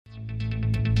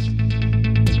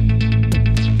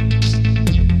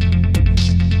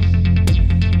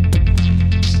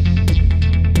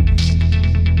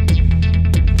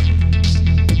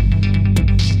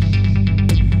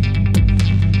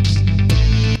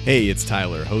Hey, it's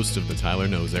Tyler, host of the Tyler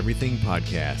Knows Everything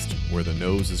podcast, where the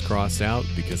nose is crossed out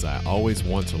because I always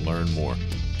want to learn more.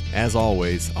 As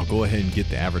always, I'll go ahead and get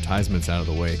the advertisements out of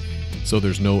the way so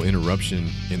there's no interruption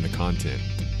in the content.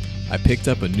 I picked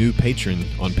up a new patron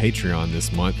on Patreon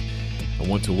this month. I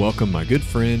want to welcome my good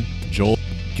friend, Joel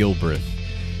Gilbreth.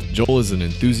 Joel is an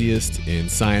enthusiast in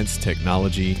science,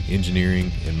 technology,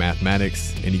 engineering, and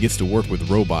mathematics, and he gets to work with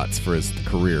robots for his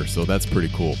career, so that's pretty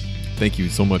cool. Thank you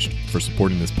so much for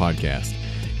supporting this podcast.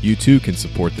 You too can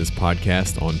support this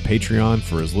podcast on Patreon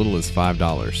for as little as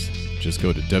 $5. Just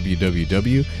go to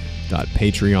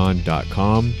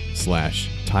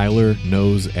www.patreon.com/Tyler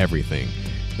Knows Everything.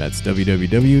 That's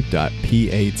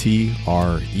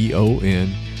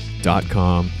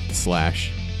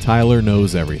www.patreon.com/Tyler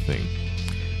Knows Everything.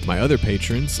 My other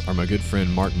patrons are my good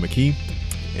friend Mark McKee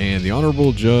and the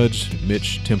Honorable Judge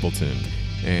Mitch Templeton.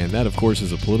 And that, of course,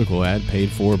 is a political ad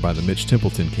paid for by the Mitch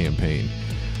Templeton campaign.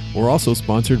 We're also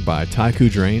sponsored by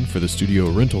Taiku Drain for the studio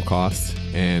rental costs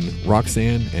and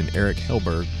Roxanne and Eric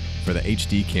Helberg for the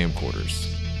HD camcorders.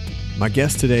 My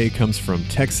guest today comes from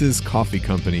Texas Coffee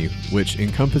Company, which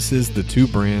encompasses the two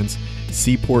brands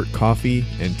Seaport Coffee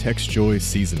and TexJoy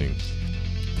Seasoning.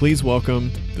 Please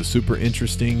welcome the super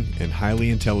interesting and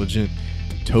highly intelligent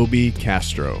Toby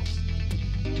Castro.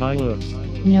 Tyler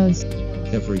knows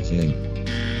everything.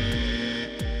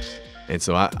 And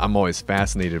so I'm always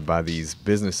fascinated by these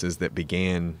businesses that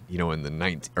began, in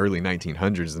the early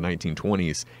 1900s, the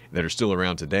 1920s, that are still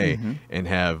around today and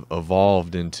have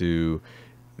evolved into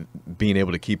being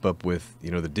able to keep up with,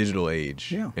 the digital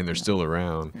age, and they're still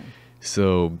around. Yeah.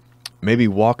 So maybe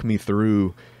walk me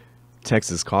through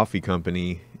Texas Coffee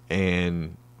Company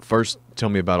and first tell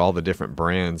me about all the different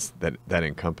brands that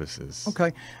encompasses.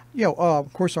 Okay.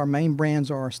 Of course, our main brands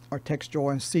are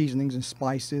TexJoy seasonings and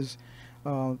spices.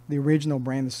 The original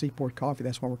brand, the Seaport Coffee,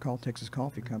 that's why we're called Texas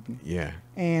Coffee Company. Yeah.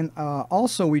 And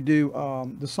also we do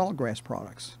the saltgrass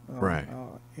products. Right.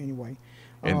 Anyway.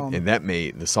 And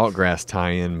the saltgrass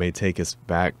tie-in may take us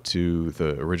back to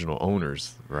the original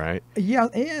owners, right? Yeah,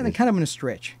 and kind of in a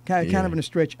stretch. Kind of in a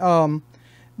stretch.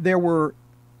 There were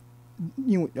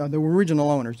the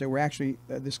original owners. They were actually,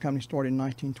 this company started in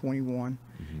 1921.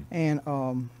 And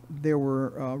there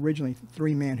were originally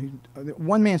three men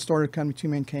one man started a company, two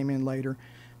men came in later,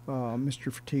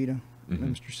 Mr. Fertitta,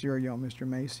 Mr. Serio, Mr.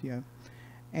 Maceo.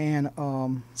 And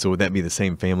so would that be the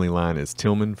same family line as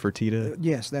Tillman Fertitta?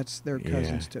 Yes, that's their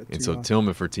cousins. And so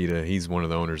Tillman Fertitta, he's one of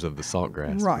the owners of the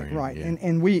saltgrass. Right.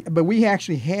 Yeah. But we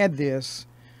actually had this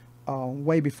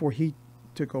way before he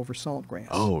took over saltgrass.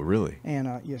 Oh, really?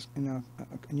 And yes, and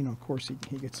of course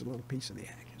he gets a little piece of the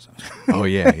action. So. Oh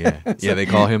yeah. Yeah, they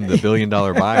call him the $1 billion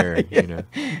buyer.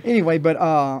 Anyway, but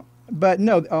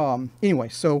no.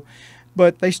 Anyway,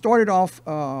 but they started off,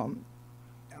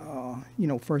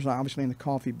 first obviously in the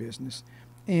coffee business,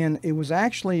 and it was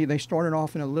actually they started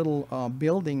off in a little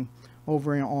building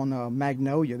over on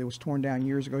Magnolia that was torn down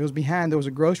years ago. It was behind. There was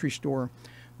a grocery store,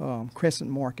 Crescent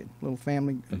Market, little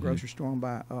family grocery store owned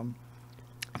by.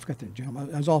 I forgot the gentleman.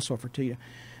 It was also a Fertitta.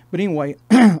 But anyway,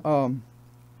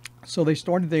 so they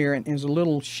started there, and it was a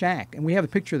little shack. And we have a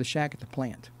picture of the shack at the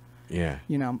plant. Yeah.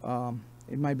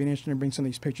 It might be interesting to bring some of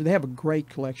these pictures. They have a great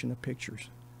collection of pictures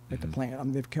at the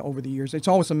plant. They've over the years. It's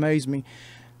always amazed me.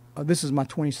 This is my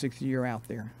 26th year out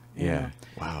there. And,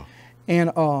 wow.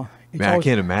 And I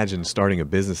can't imagine starting a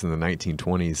business in the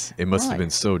 1920s. It must have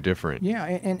been so different. Yeah,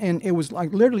 and it was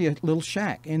like literally a little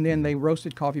shack. And then they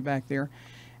roasted coffee back there.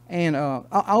 And I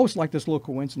always like this little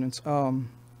coincidence.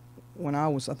 When I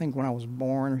was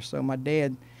born or so, my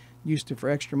dad used to, for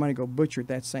extra money, go butcher at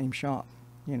that same shop.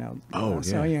 So and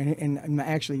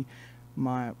actually,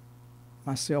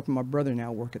 myself and my brother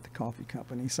now work at the coffee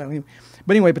company. So,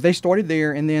 but they started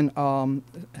there, and then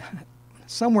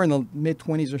somewhere in the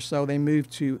mid-20s or so, they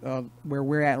moved to where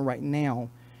we're at right now.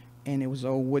 And it was an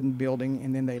old wooden building,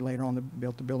 and then they later on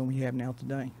built the building we have now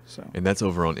today. So. And that's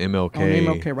over on MLK.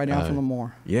 On MLK, right down from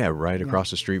Lamar. Yeah, right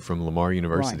across the street from Lamar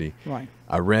University. Right.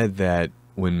 I read that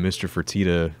when Mr.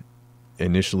 Fertitta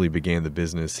initially began the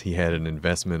business, he had an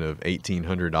investment of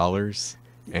 $1,800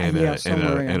 and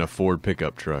a Ford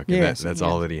pickup truck. And that's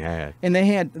all that he had. And they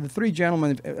had the three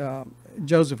gentlemen.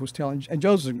 Joseph was telling, and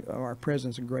Joseph, our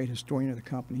president, is a great historian of the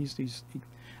company.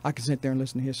 I could sit there and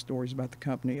listen to his stories about the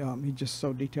company. He's just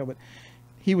so detailed. But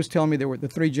he was telling me there were the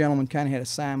three gentlemen kind of had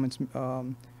assignments.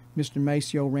 Mr.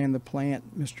 Maceo ran the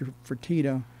plant. Mr.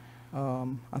 Fertitta,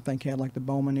 I think, had like the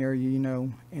Beaumont area,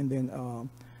 and then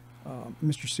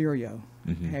Mr. Serio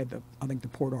had I think the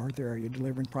Port Arthur area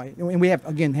delivering probably, and we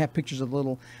have pictures of the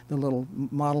little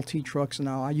Model T trucks and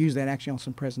all. I use that actually on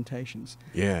some presentations.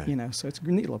 Yeah. So it's a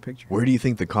neat little picture. Where do you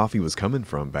think the coffee was coming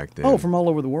from back then? Oh, from all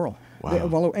over the world.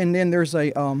 Wow. And then there's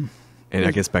a and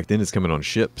I guess back then it's coming on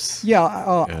ships.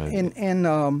 Yeah, and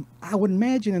I would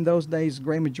imagine in those days, the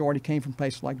great majority came from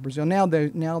places like Brazil.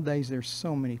 Nowadays, there's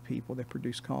so many people that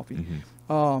produce coffee.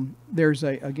 There's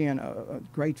a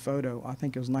great photo. I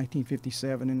think it was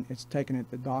 1957, and it's taken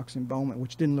at the docks in Beaumont,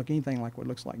 which didn't look anything like what it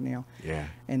looks like now. Yeah.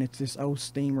 And it's this old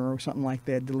steamer or something like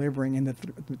that delivering, and the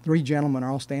three gentlemen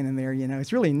are all standing there.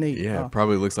 It's really neat. Yeah,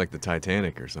 probably looks like the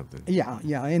Titanic or something. Yeah,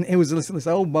 and it was this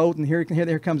old boat, and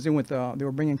here comes in with they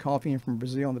were bringing coffee in from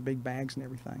Brazil in the big bags and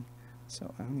everything.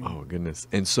 So, oh goodness!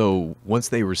 And so once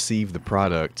they received the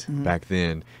product back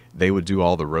then, they would do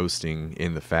all the roasting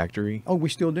in the factory. Oh, we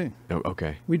still do. Oh,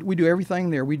 okay. We do everything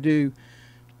there. We do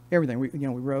everything. We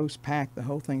roast, pack. The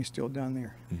whole thing is still done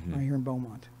there, right here in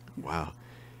Beaumont. Wow.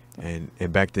 And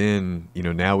back then,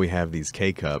 now we have these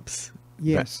K cups.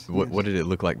 Yes. What did it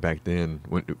look like back then?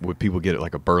 Would people get it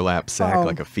like a burlap sack,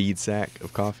 like a feed sack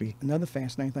of coffee? Another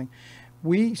fascinating thing.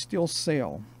 We still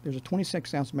sell. There's a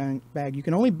 26-ounce bag. You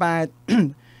can only buy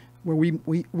it where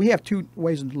we have two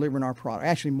ways of delivering our product.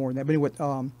 Actually, more than that. But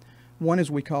anyway, one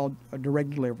is we call a direct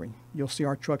delivery. You'll see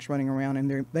our trucks running around,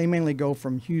 and they mainly go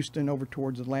from Houston over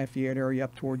towards the Lafayette area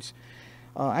up towards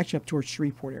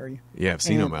Shreveport area. Yeah, I've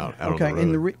seen them out on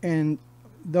the road. And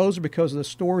those are because of the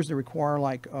stores that require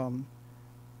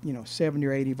 70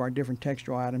 or 80 of our different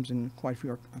TexJoy items and quite a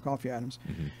few of our coffee items.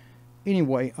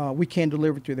 Anyway, we can't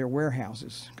deliver to their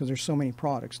warehouses because there's so many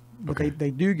products. But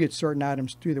they do get certain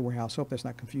items to the warehouse. Hope that's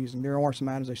not confusing. There are some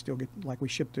items they still get, like we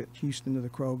ship to Houston to the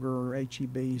Kroger or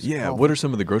H-E-B's. Yeah, what are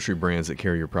some of the grocery brands that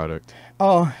carry your product?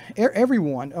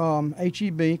 Everyone.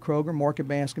 H-E-B, Kroger, Market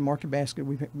Basket. Market Basket,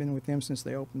 we've been with them since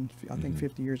they opened, I think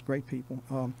 50 years. Great people.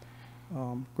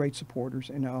 Great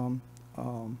supporters. And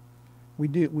we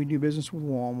do business with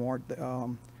Walmart.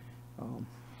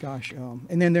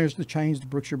 And then there's the chains, the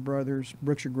Brookshire Brothers,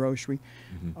 Brookshire Grocery,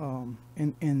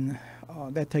 and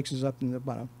that takes us up into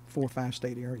about a 4 or 5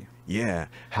 state area. Yeah.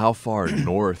 How far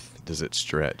north does it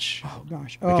stretch? Oh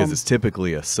gosh, because it's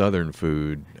typically a southern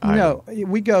food item. No,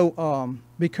 we go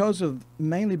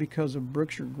mainly because of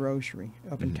Brookshire Grocery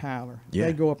up in Tyler. Yeah.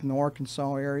 They go up in the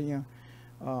Arkansas area,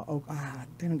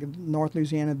 then North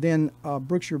Louisiana. Then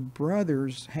Brookshire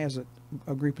Brothers has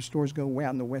a group of stores go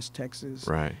out in the West Texas,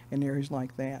 right, and areas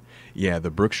like that. Yeah, the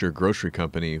Brookshire Grocery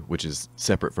Company, which is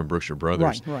separate from Brookshire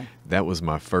Brothers, right. That was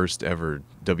my first ever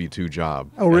W-2 job.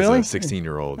 Oh, really? As a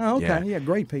 16-year-old. Oh, okay. Yeah,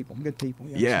 great people, good people.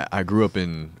 Yeah, I grew up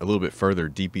in a little bit further,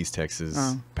 Deep East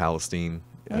Texas, Palestine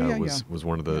was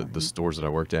one of the stores that I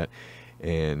worked at.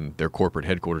 And their corporate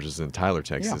headquarters is in Tyler,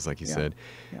 Texas, like you said.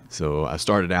 Yeah. So I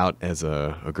started out as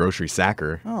a grocery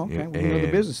sacker. Oh, okay. Well, you know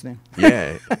the business then.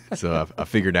 Yeah. So I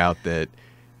figured out that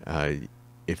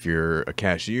if you're a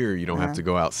cashier, you don't have to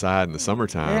go outside in the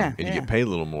summertime, and you get paid a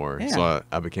little more. Yeah. So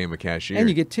I became a cashier. And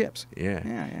you get tips.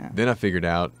 Yeah. Then I figured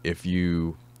out if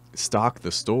you stock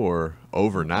the store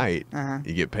overnight,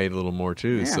 you get paid a little more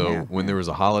too. When there was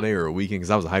a holiday or a weekend, because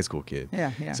I was a high school kid,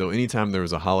 so anytime there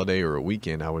was a holiday or a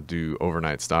weekend, I would do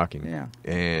overnight stocking.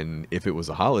 And if it was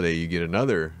a holiday, you get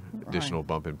another additional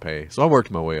bump in pay. So I worked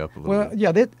my way up a little bit.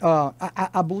 Yeah,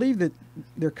 I believe that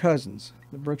they're cousins,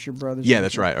 the Brookshire Brothers. Yeah,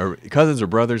 that's right. Or cousins or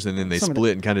brothers, and then they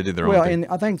split and kind of did their own thing. Well, and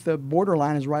I think the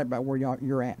borderline is right about where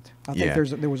you're at. I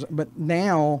think there was, but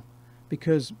now,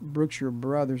 because Brookshire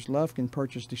Brothers Lufkin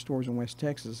purchased these stores in West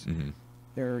Texas,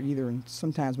 they're either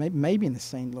sometimes maybe in the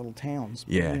same little towns.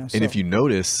 Yeah, and if you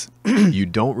notice, you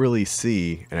don't really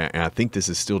see, and I think this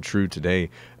is still true today,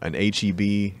 an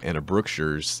H-E-B and a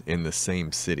Brookshire's in the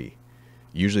same city.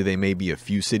 Usually they may be a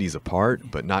few cities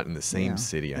apart, but not in the same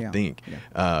city, I think.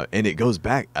 Yeah. And it goes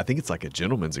back, I think it's like a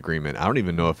gentleman's agreement. I don't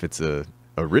even know if it's a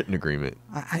written agreement.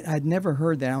 I'd never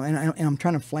heard that, and I'm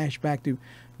trying to flash back to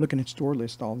looking at store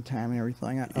lists all the time and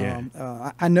everything.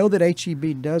 I know that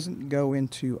H-E-B doesn't go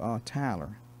into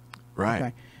Tyler. Right.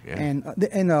 Okay? Yeah.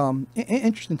 And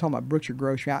interesting talking about Brookshire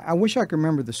Grocery. I wish I could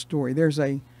remember the story. There's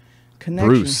a connection.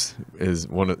 Bruce is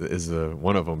one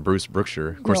of them. Bruce Brookshire.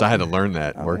 Of course, I had to learn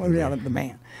that working there. The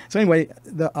man. So anyway,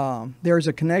 there's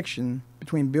a connection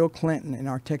between Bill Clinton and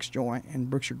our TexJoy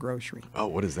and Brookshire Grocery. Oh,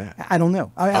 what is that? I don't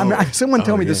know. Someone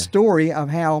told me the story of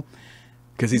how.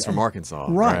 Because he's from Arkansas.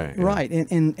 Right.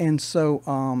 And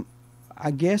so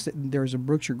I guess there's a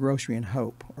Brookshire Grocery in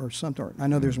Hope or something. I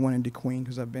know there's one in DeQueen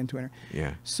because I've been to it.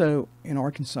 Yeah. So in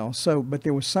Arkansas. So, but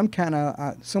there was some kind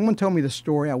of, someone told me the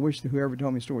story. I wish that whoever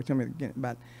told me the story told me again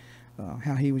about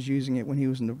how he was using it when he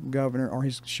was in the governor, or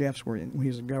his chefs were when he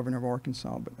was the governor of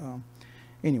Arkansas. But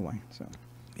anyway, so.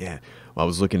 Yeah. Well, I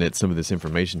was looking at some of this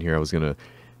information here. I was going to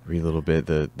read a little bit.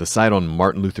 The site on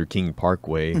Martin Luther King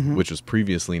Parkway, which was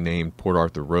previously named Port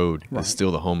Arthur Road, is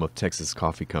still the home of Texas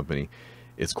Coffee Company.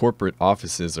 Its corporate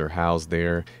offices are housed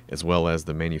there, as well as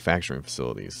the manufacturing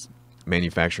facilities.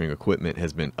 Manufacturing equipment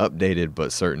has been updated,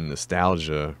 but certain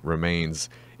nostalgia remains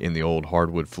in the old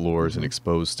hardwood floors and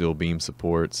exposed steel beam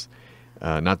supports.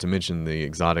 Not to mention the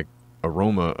exotic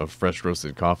aroma of fresh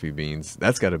roasted coffee beans.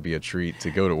 That's got to be a treat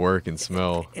to go to work and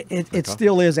smell. It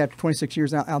still is after 26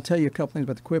 years. I'll tell you a couple things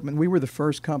about the equipment. We were the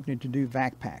first company to do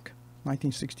vac pack,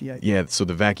 1968. Yeah, so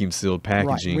the vacuum sealed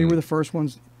packaging. Right. We were the first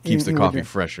ones. Keeps the coffee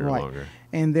fresher longer.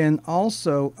 And then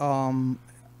also,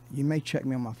 you may check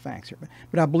me on my facts here,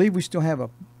 but I believe we still have a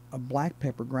black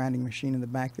pepper grinding machine in the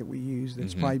back that we use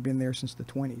that's probably been there since the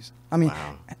 20s. I mean,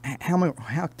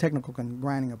 how technical can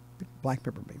grinding a black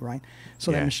pepper be, right?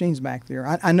 So that machine's back there.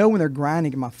 I know when they're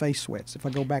grinding, my face sweats if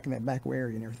I go back in that back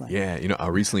area and everything. Yeah, you know, I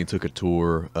recently took a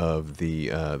tour of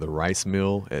the rice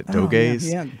mill at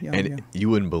Doge's, and you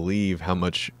wouldn't believe how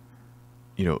much,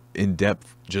 you know, in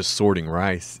depth just sorting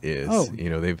rice is. You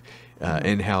know, they've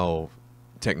and how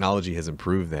technology has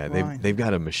improved that. They've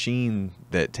got a machine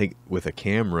that with a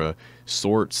camera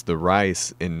sorts the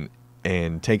rice and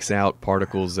takes out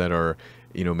particles that are,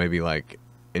 you know, maybe like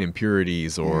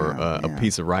impurities or a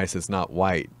piece of rice that's not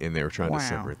white, and they're trying to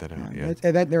separate that out.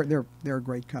 They're a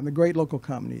great company, a great local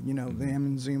company. You know, them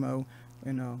and Zumo,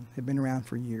 and have been around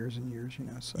for years and years. You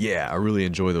know, so. Yeah, I really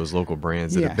enjoy those local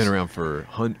brands that have been around for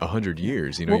 100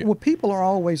 years. You know, well, people are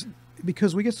always,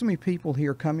 because we get so many people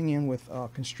here coming in with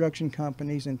construction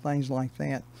companies and things like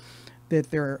that, that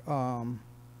they're,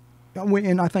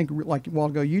 and I think like a while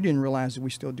ago, you didn't realize that we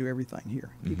still do everything here.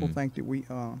 People think that we,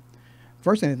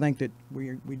 first thing they think that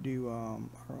we do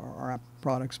our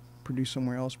products produced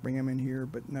somewhere else, bring them in here,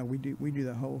 but no, we do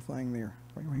the whole thing there,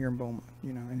 right here in Beaumont,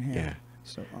 you know, in hand. Yeah.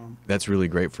 So that's really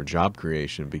great for job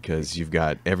creation, because you've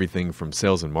got everything from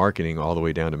sales and marketing all the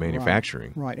way down to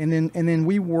manufacturing. Right. And then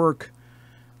we work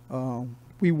through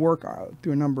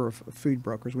a number of food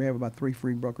brokers. We have about 3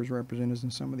 food brokers represented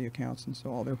in some of the accounts, and so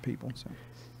all their people. So.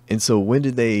 And so when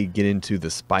did they get into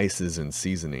the spices and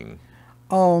seasoning?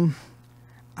 I'm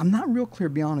not real clear,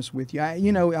 to be honest with you.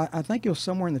 I think it was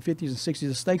somewhere in the 50s and 60s.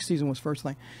 The steak season was first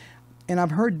thing. And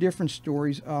I've heard different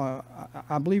stories.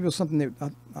 I believe it was something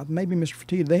that maybe Mr.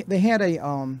 Fertitta,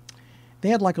 they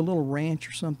had like a little ranch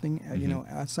or something, you know,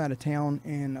 outside of town,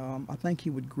 and I think he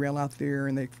would grill out there,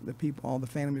 and the people, all the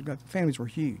families were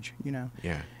huge, you know.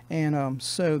 Yeah. And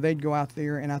so they'd go out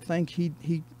there, and I think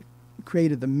he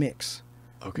created the mix,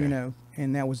 you know,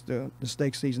 and that was the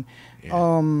steak season.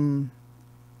 Yeah.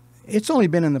 It's only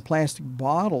been in the plastic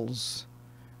bottles.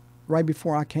 Right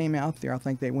before I came out there, I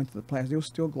think they went to the plastic. There was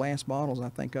still glass bottles, I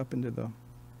think, up into the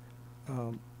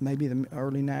maybe the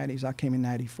early 90s. I came in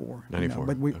 94. 94. You know,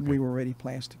 but we were already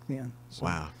plastic then. So.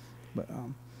 Wow. But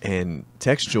and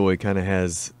TexJoy kind of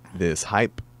has this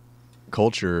hype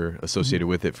culture associated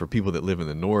with it for people that live in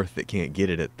the north that can't get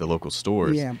it at the local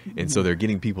stores. Yeah. And so they're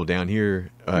getting people down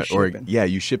here,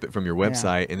 you ship it from your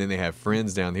website, and then they have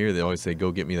friends down here. They always say,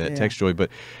 "Go get me that TexJoy," but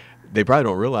they probably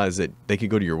don't realize that they could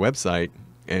go to your website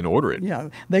and order it. Yeah,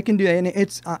 they can do that. And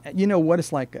it's, you know what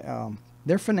it's like,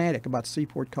 they're fanatic about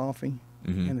Seaport coffee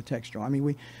and the TexJoy. I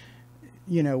mean,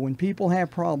 when people have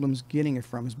problems getting it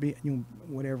from us,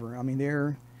 whatever, I mean,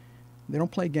 they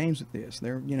don't play games with this.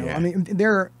 They're, you know, I mean,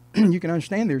 you can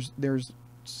understand there's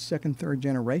second, third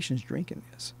generations drinking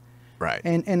this. Right.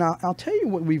 And I'll tell you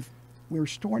what we're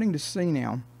starting to see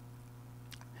now.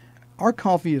 Our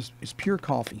coffee is pure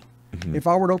coffee. If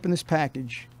I were to open this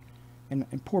package and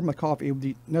pour my coffee, it would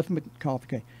be nothing but coffee.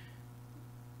 Okay.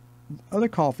 Other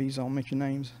coffees, I won't mention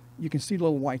names, you can see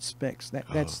little white specks.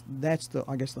 That's the,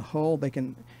 I guess, the hull. They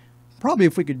can probably,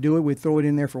 if we could do it, we'd throw it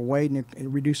in there for weight and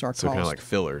it'd reduce our cost. So kind of like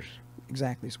fillers.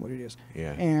 Exactly is what it is.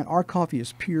 Yeah. And our coffee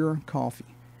is pure coffee.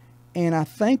 And I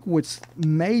think what's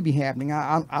maybe happening,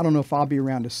 I don't know if I'll be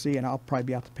around to see it. I'll probably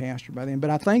be out the pasture by then. But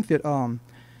I think that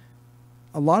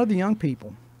a lot of the young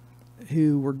people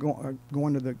who were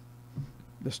going to the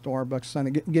Starbucks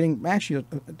Sunday, getting actually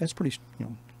that's pretty, you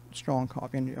know, strong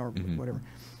coffee or whatever.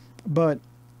 But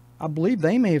I believe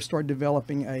they may have started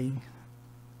developing a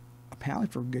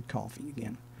palate for good coffee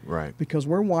again. Right. Because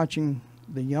we're watching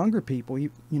the younger people.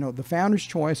 You know, the Founder's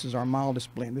Choice is our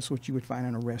mildest blend. This is what you would find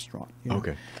in a restaurant. You know?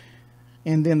 Okay.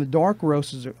 And then the dark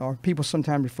roasts are people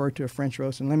sometimes refer to a French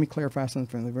roast. And let me clarify something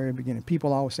from the very beginning.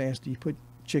 People always ask, do you put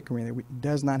chicory in there? It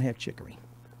does not have chicory.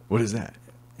 What is that?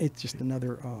 It's just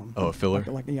another a filler.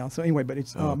 So anyway, but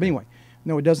it's but anyway,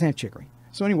 no, it doesn't have chicory.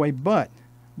 So anyway, but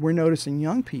we're noticing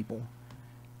young people,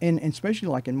 and especially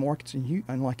like in markets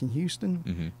like in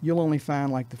Houston, you'll only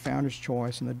find like the Founder's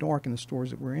Choice and the dark in the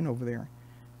stores that we're in over there,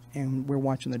 and we're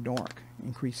watching the dark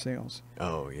increase sales.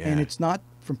 Oh yeah. And it's not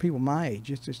from people my age;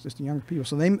 it's just the younger people.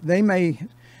 So they may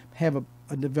have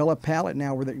a developed palate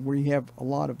now where you have a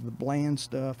lot of the bland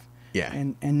stuff. Yeah.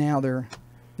 And now they're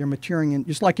maturing, in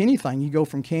just like anything. You go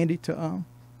from candy to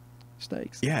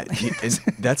steaks. Yeah, and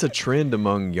that's a trend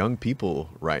among young people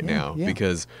right now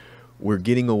because we're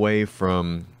getting away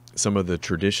from some of the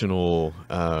traditional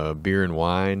beer and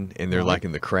wine, and they're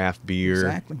liking the craft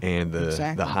beer and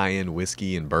the high-end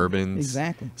whiskey and bourbons,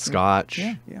 scotch,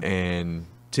 and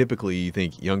typically you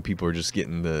think young people are just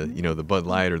getting the Bud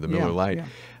Light or the Miller Lite.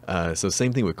 So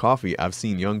same thing with coffee. I've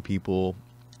seen young people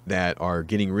that are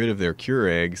getting rid of their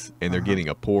Keurigs and they're getting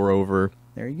a pour over.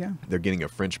 There you go. They're getting a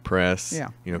French press,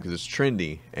 because it's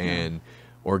trendy, and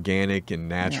organic and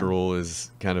natural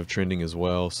is kind of trending as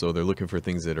well. So they're looking for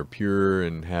things that are pure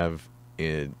and have,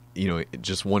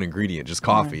 just one ingredient, just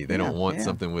coffee. They don't want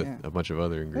something with a bunch of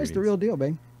other ingredients. That's the real deal,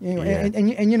 babe. And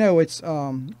it's,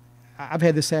 I've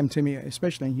had this happen to me,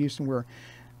 especially in Houston, where,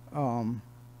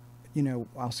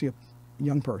 I'll see a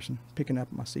young person picking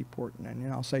up my Seaport,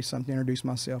 and I'll say something, introduce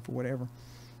myself or whatever,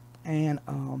 and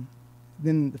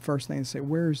then the first thing they say,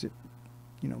 where is it,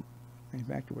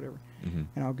 manufactured, whatever,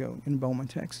 and I'll go in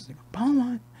Beaumont, Texas. They go,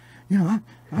 Beaumont,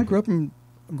 I grew up in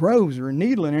Groves or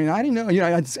Needland, and I didn't know,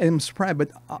 I'm surprised,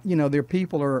 but their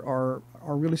people are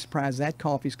really surprised that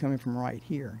coffee's coming from right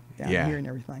here, down here and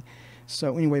everything.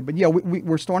 So anyway, but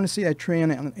we're starting to see that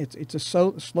trend, and it's a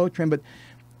slow trend, but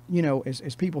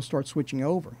as people start switching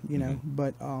over,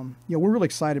 but we're really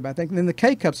excited about that. And then the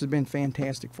K-Cups have been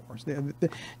fantastic for us.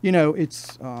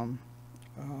 It's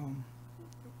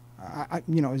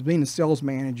as being a sales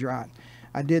manager,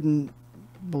 I didn't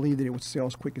believe that it would sell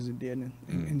as quick as it did, and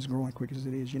it's growing as quick as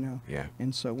it is, Yeah.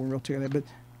 And so we're real together. But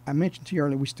I mentioned to you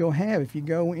earlier, we still have, if you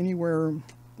go anywhere,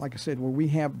 like I said, where we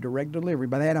have direct delivery.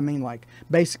 By that I mean like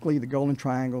basically the Golden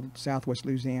Triangle, Southwest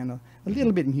Louisiana, a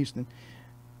little bit in Houston.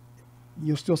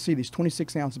 You'll still see these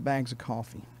 26-ounce bags of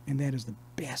coffee, and that is the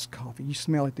best coffee. You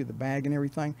smell it through the bag and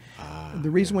everything. The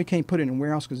reason we can't put it in a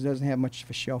warehouse because it doesn't have much of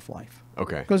a shelf life.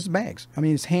 Okay. Because it's bags. I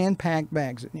mean, it's hand-packed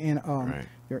bags, and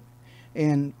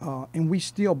we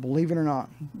still, believe it or not,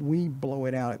 we blow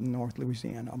it out in North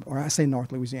Louisiana, or I say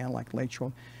North Louisiana, like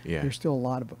Lakeshore. Yeah. There's still a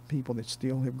lot of people that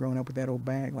still have grown up with that old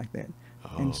bag like that.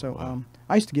 And so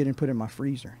I used to get it and put it in my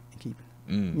freezer and keep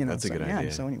it. That's a good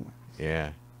idea. So anyway.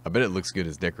 Yeah. I bet it looks good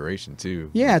as decoration too.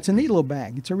 Yeah, it's a neat little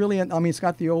bag. It's a really, it's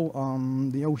got the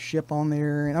old ship on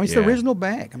there, and it's the original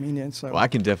bag. Well, I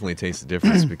can definitely taste the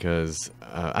difference because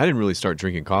I didn't really start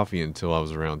drinking coffee until I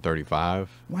was around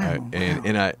 35. Wow.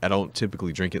 And I don't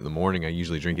typically drink it in the morning. I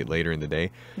usually drink it later in the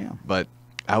day. Yeah. But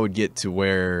I would get to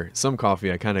where some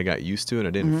coffee I kind of got used to and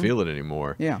I didn't feel it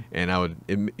anymore. Yeah. And I would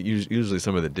usually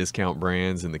some of the discount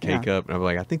brands in the K-Cup, and I'm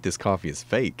like, I think this coffee is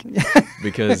fake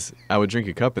because I would drink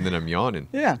a cup and then I'm yawning.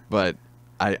 Yeah. But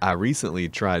I recently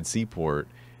tried Seaport.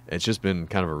 It's just been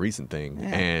kind of a recent thing,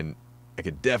 and I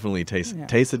could definitely taste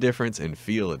the difference and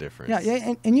feel a difference.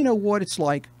 Yeah. And you know what it's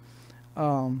like.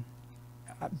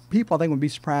 People I think would be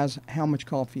surprised how much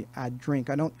coffee I drink.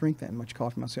 I don't drink that much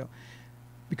coffee myself.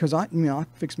 Because I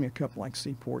fix me a cup like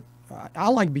Seaport. I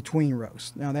like between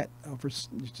roasts. Now that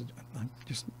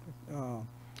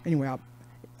anyway.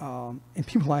 And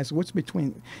people ask, "What's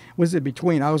between? Was it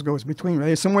between?" I always go, "It's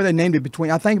between." Somewhere they named it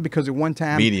between. I think because at one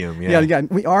time medium. Yeah.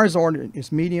 Ours ordered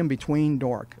it's medium, between,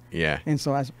 dark. Yeah. And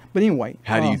so but anyway.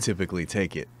 How do you typically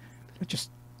take it?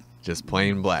 Just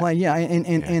plain black. Plain, yeah.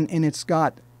 And it's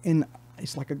got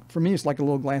it's like for me it's like a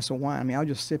little glass of wine. I'll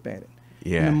just sip at it.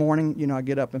 Yeah. In the morning, I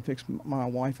get up and fix my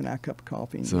wife and I a cup of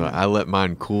coffee. And, so I let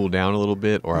mine cool down a little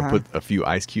bit, or I put a few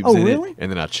ice cubes in it,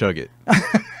 and then I chug it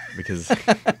because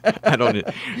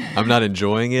I'm not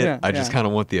enjoying it. I just kind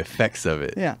of want the effects of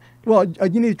it. Yeah. Well,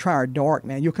 you need to try our dark,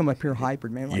 man. You'll come up here hypered,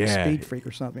 man, like a speed freak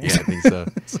or something. Yeah, I think so.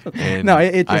 No,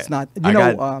 it's not.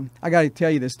 I got to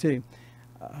tell you this too.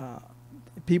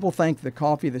 People think the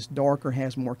coffee that's darker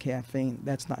has more caffeine.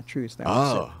 That's not true. It's the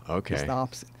opposite. Oh, okay. It's the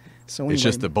opposite. So anyway, it's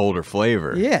just the bolder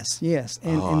flavor. Yes,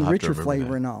 and richer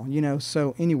flavor and all.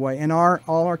 So anyway, and all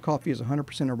our coffee is 100%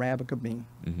 Arabica bean.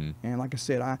 And like I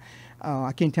said,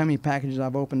 I can't tell how many packages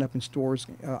I've opened up in stores.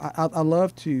 I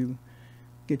love to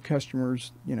get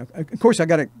customers. Of course, I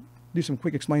got to do some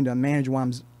quick explaining to a manager while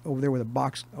I'm over there with a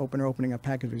box opener opening a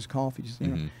package of his coffees.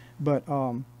 But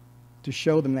to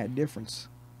show them that difference.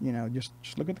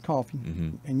 Just look at the coffee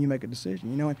and you make a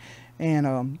decision.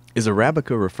 And is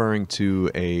Arabica referring to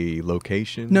a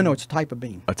location? No, it's a type of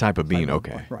bean. A type of bean,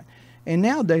 okay. Right. And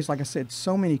nowadays, like I said,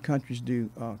 so many countries do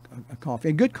coffee,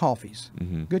 and good coffees.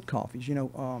 Mm-hmm. Good coffees. You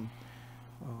know,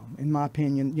 in my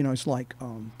opinion, you know, it's like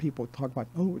people talk about,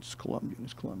 oh, it's Colombian,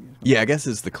 it's Colombian. Yeah, I guess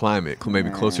it's the climate,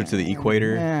 maybe closer to the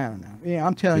equator. I don't know. Yeah,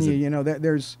 I'm telling you, you know, that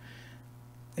there's.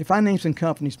 If I name some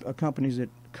countries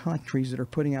that are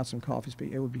putting out some coffees,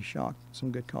 it would be shocked.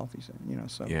 Some good coffees, you know.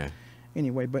 So Yeah.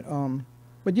 anyway, but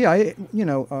yeah, you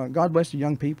know, God bless the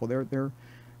young people.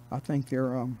 I think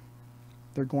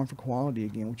they're going for quality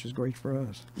again, which is great for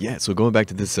us. Yeah, so going back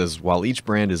to this, says while each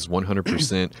brand is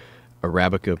 100%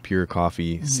 Arabica pure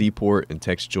coffee, Mm-hmm. Seaport and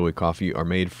TexJoy coffee are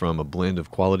made from a blend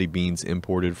of quality beans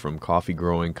imported from coffee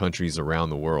growing countries around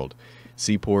the world.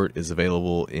 Seaport is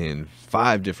available in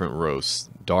 5 different roasts: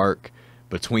 dark,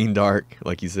 between dark,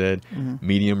 like you said, Mm-hmm.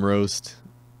 medium roast,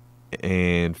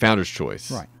 and Founder's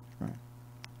Choice. Right.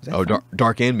 Is that Oh, fun?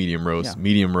 dark and medium roast, Yeah.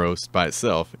 medium roast by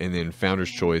itself, and then Founder's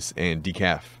Choice and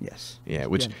decaf. Yes. Yeah,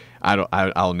 which Yeah.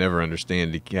 I'll never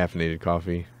understand decaffeinated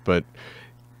coffee, but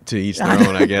to each their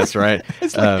own, I guess, right?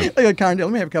 It's like a kind of,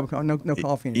 let me have a cup of coffee. No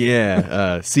coffee in it.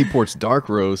 Yeah, Seaport's dark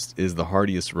roast is the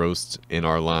heartiest roast in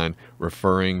our line,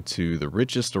 referring to the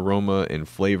richest aroma and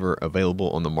flavor available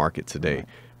on the market today. Right.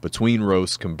 Between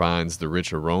roast combines the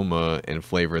rich aroma and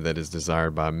flavor that is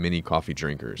desired by many coffee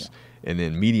drinkers. And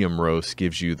then medium roast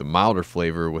gives you the milder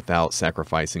flavor without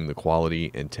sacrificing the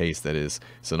quality and taste that is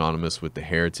synonymous with the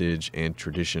heritage and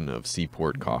tradition of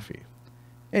Seaport coffee.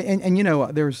 And you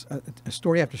know, there's a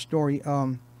story after story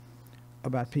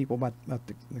about people about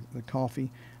the coffee.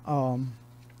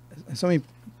 So many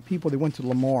people that went to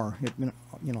Lamar, you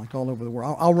know, like all over the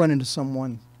world. I'll run into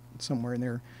someone somewhere in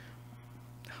there,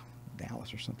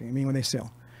 Dallas or something. I mean, when they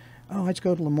sell, oh, I'd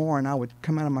go to Lamar, and I would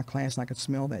come out of my class and I could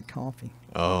smell that coffee.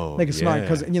 Oh, They could smell it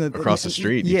because, you know, across the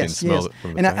street, you can smell it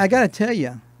from the And I factory. got to tell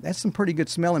you, that's some pretty good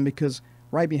smelling because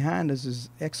right behind us is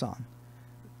Exxon.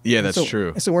 Yeah, that's so,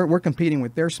 true. So we're competing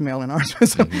with their smell and ours.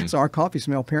 So our coffee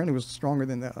smell apparently was stronger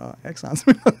than the Exxon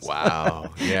smell.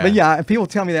 Wow. Yeah. But yeah, people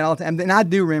tell me that all the time. And I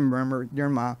do remember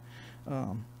during my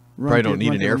Probably don't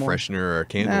need an air freshener or a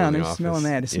candle in the they're office. smelling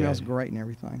that. It smells Yeah. great and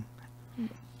everything.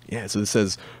 Yeah, so this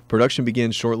says production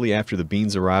begins shortly after the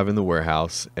beans arrive in the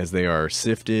warehouse, as they are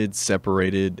sifted,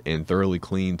 separated, and thoroughly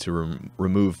cleaned to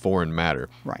remove foreign matter.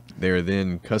 Right. They are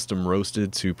then custom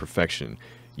roasted to perfection,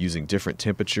 using different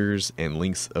temperatures and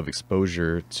lengths of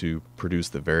exposure to produce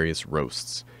the various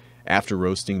roasts. After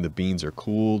roasting, the beans are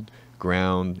cooled,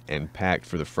 ground, and packed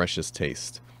for the freshest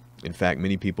taste. In fact,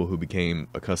 many people who became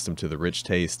accustomed to the rich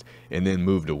taste and then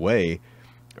moved away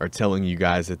are telling you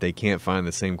guys that they can't find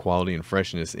the same quality and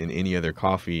freshness in any other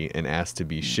coffee and ask to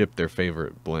be shipped their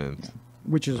favorite blends.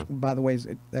 Which is, by the way,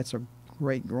 that's a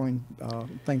great growing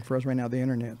thing for us right now, the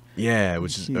internet. Yeah,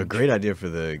 which is a Huge. great idea for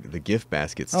the gift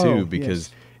baskets too, Oh, because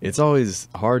yes. it's always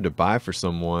hard to buy for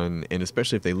someone, and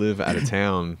especially if they live out of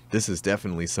town, this is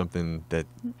definitely something that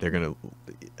they're gonna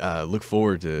look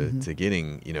forward to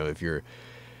getting. You know, if you're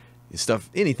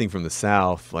anything from the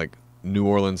South, like New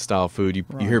Orleans style food, you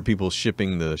Right. hear people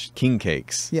shipping the king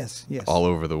cakes. Yes, yes. All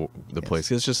over the Yes.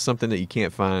 place. It's just something that you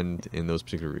can't find in those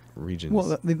particular regions.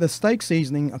 Well, the steak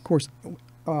seasoning, of course,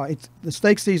 the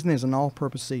steak seasoning is an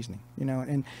all-purpose seasoning, you know,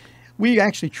 and we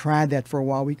actually tried that for a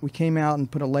while. We came out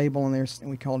and put a label on there, and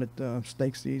we called it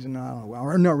steak season. I don't know,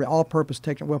 or no, all-purpose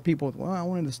texture. Well, I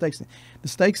wanted the steak season. The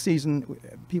steak season,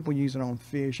 people use it on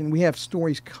fish, and we have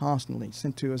stories constantly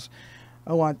sent to us.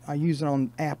 Oh, I use it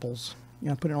on apples. You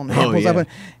know, I put it on the apples.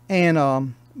 Yeah.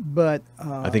 But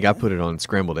I think I put it on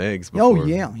scrambled eggs before. Oh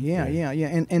yeah.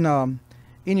 And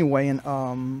anyway,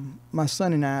 my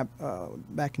son and I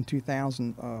back in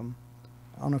 2000. I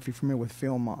don't know if you're familiar with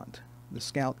Beaumont, the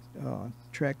Scout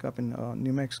trek up in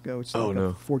New Mexico. It's like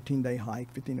a 14-day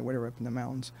hike, 15 or whatever up in the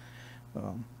mountains.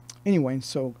 Anyway,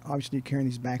 so obviously you're carrying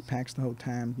these backpacks the whole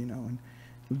time, you know, and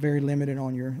very limited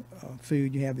on your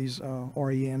food. You have these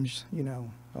REMs, you know,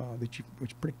 which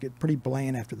pretty good, pretty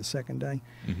bland after the second day.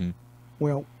 Mm-hmm.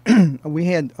 Well, we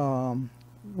had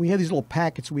these little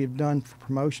packets we have done for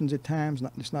promotions at times.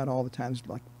 It's not all the time. It's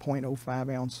like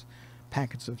 0.05 ounce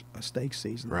packets of steak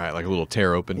seasoning. Right, like a little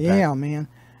tear open pack. Yeah, man.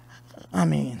 I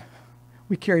mean,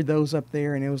 we carried those up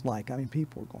there, and it was like, I mean,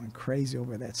 people were going crazy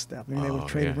over that stuff. I mean, they would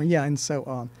trade them. Yeah, and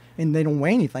so, and they don't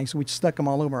weigh anything, so we stuck them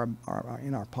all over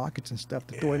in our pockets and stuff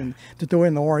to throw it in the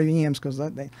REMs because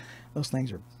those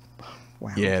things are,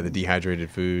 wow. Yeah, the dehydrated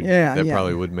food. Yeah, that yeah.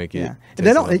 probably would make it. Yeah, taste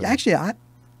they a don't lot better. actually. I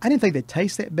didn't think they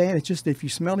taste that bad. It's just if you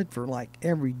smell it for like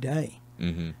every day,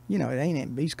 Mm-hmm. you know, it ain't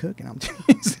Aunt B's cooking. I'm telling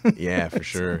you. Yeah, for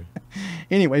sure.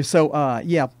 Anyway, so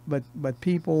yeah, but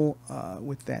people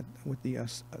with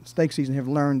the steak season have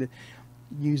learned to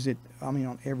use it. I mean,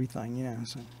 on everything, you know.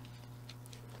 So.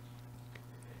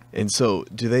 And so,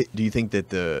 do you think that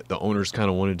the owners kind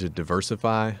of wanted to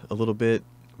diversify a little bit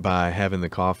by having the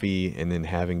coffee and then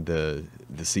having the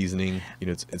seasoning? You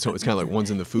know, it's kind of like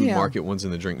one's in the food market, one's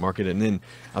in the drink market, and then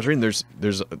I was reading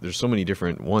there's so many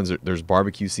different ones. There's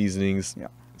barbecue seasonings,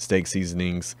 steak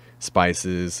seasonings,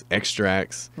 spices,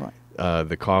 extracts,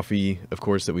 the coffee, of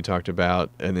course, that we talked about,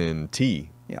 and then tea.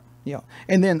 Yeah.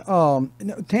 And then to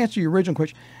answer your original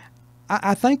question,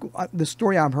 I think the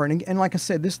story I've heard, and like I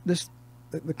said,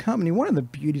 the company, one of the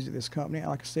beauties of this company,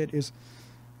 like I said, is,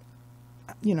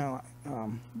 you know,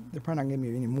 they're probably not going to give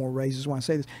me any more raises when I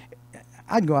say this.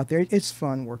 I'd go out there. It's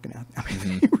fun working out.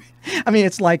 I mean,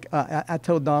 it's like I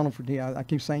told Donald Fertitta, I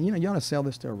keep saying, you know, you ought to sell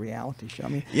this to a reality show. I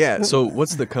mean, yeah. So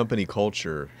what's the company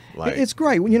culture like? It's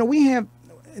great. You know, we have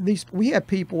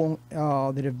people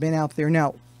that have been out there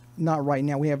now. Not right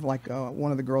now. We have like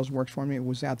one of the girls who works for me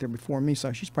was out there before me,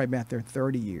 so she's probably been out there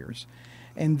 30 years.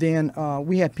 And then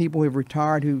we had people who have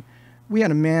retired who, we had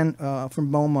a man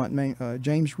from Beaumont named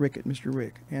James Rickett, Mr.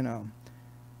 Rick, and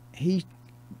he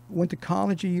went to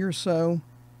college a year or so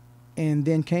and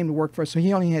then came to work for us. So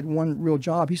he only had one real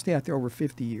job. He stayed out there over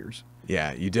 50 years.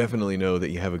 Yeah, you definitely know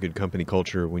that you have a good company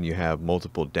culture when you have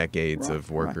multiple decades of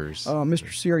workers.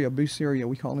 Mr. Serio, Boo Serio,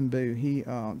 we call him Boo. He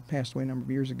passed away a number of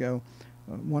years ago.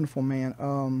 Wonderful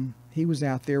man. He was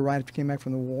out there right after he came back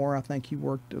from the war. I think he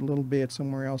worked a little bit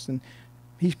somewhere else, and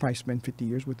he's probably spent 50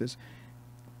 years with us.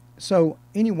 So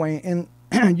anyway, and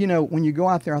you know, when you go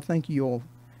out there, I think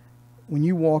when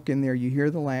you walk in there, you hear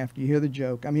the laughter, you hear the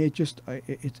joke. I mean, it just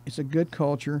it's a good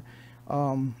culture.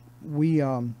 And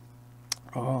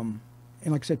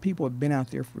like I said, people have been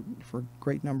out there for a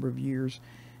great number of years.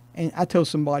 And I told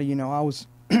somebody, you know, I was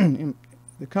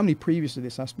the company previous to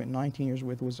this I spent 19 years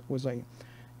with was a,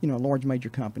 you know, a large major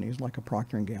company. It was like a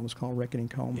Procter & Gamble. It was called Reckitt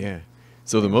 & Coleman. Yeah.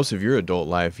 So the most of your adult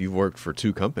life, you've worked for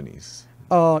 2 companies.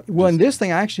 Well, in this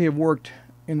thing, I actually have worked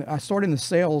I started in the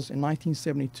sales in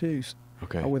 1972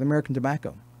 with American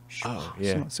Tobacco. Oh,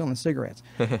 yeah. Selling cigarettes.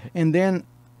 And then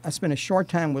I spent a short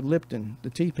time with Lipton, the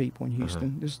tea people in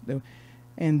Houston.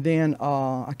 And then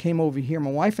I came over here. My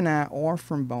wife and I are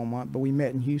from Beaumont, but we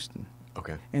met in Houston.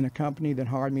 Okay. And a company that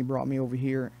hired me brought me over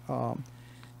here, and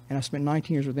I spent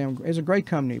 19 years with them. It's a great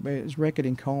company, but it's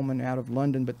Reckitt & Coleman out of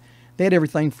London. But they had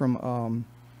everything from,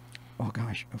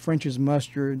 French's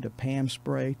mustard to Pam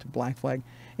spray to Black Flag.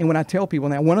 And when I tell people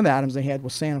now, one of the items they had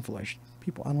was Saniflush.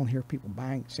 I don't hear people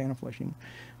buying Saniflush anymore,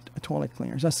 toilet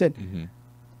cleaners. I said,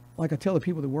 like I tell the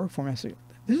people that work for me, I say,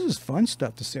 this is fun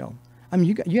stuff to sell. I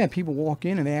mean, you have people walk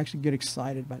in and they actually get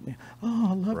excited about it. Oh,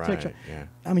 I love TexJoy. Yeah.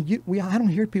 I mean, I don't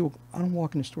hear people. I don't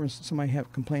walk in the store and somebody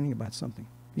complaining about something.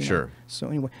 You know? Sure. So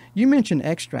anyway, you mentioned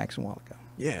extracts a while ago.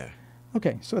 Yeah.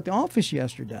 Okay, so at the office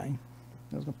yesterday,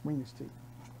 I was going to bring this to you.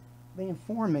 They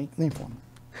informed me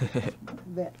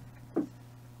that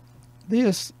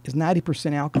this is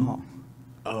 90% alcohol.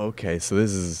 Oh, okay, so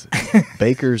this is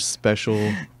Baker's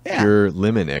Special Pure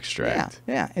Lemon Extract.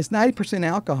 Yeah, it's 90%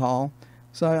 alcohol.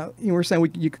 So you were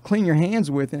saying you could clean your hands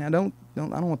with, and I don't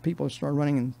want people to start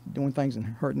running and doing things and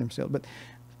hurting themselves. But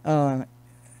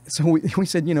so we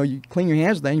said, you know, you clean your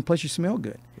hands with that, and plus you smell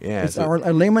good. Yeah,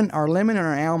 our lemon and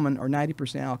our almond are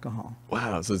 90% alcohol.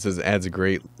 Wow, so it says it adds a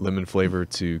great lemon flavor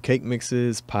to cake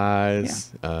mixes,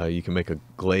 pies. Yeah. You can make a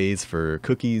glaze for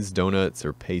cookies, donuts,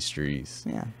 or pastries.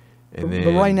 Yeah,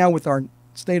 but right now with our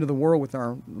state of the world, with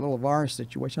our little virus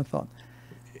situation, I thought,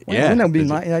 well, yeah, wouldn't that be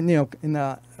nice? You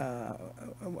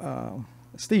know,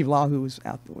 Steve Law, who was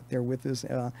out there with us,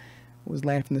 was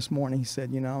laughing this morning. He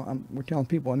said, you know, we're telling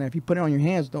people now, if you put it on your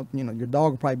hands, your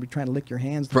dog will probably be trying to lick your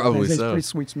hands. Probably so. It's pretty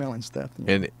sweet smelling stuff. You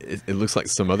know? And it looks like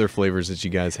some other flavors that you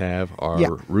guys have are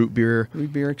root beer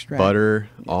extract, butter,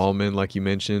 almond, like you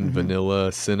mentioned,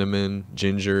 vanilla, cinnamon,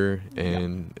 ginger,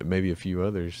 and maybe a few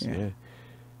others. Yeah.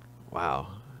 Wow,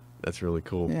 that's really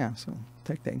cool. Yeah, so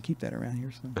take that and keep that around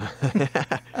here.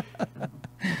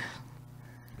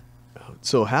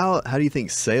 So how do you think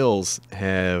sales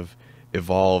have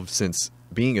evolved since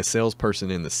being a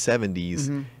salesperson in the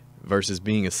 70s versus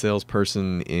being a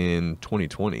salesperson in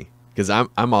 2020? Because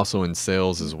I'm also in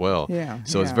sales as well.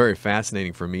 So it's very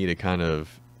fascinating for me to kind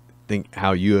of think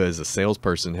how you as a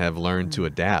salesperson have learned to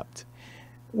adapt.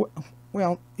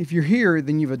 Well, if you're here,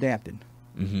 then you've adapted.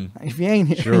 If you ain't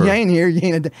here, you ain't here. You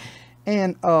ain't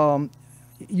and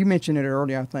you mentioned it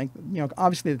earlier. I think, you know,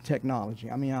 obviously the technology.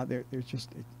 I mean, out there's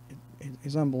just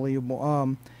it's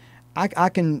unbelievable. I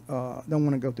can don't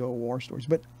want to go through all war stories,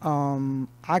 but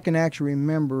I can actually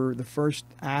remember the first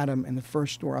item in the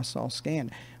first store I saw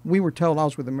scanned. We were told, I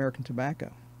was with American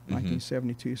Tobacco,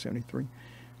 1972, 73,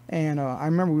 and I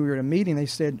remember we were at a meeting. They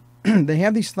said they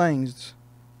have these things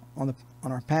on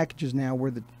on our packages now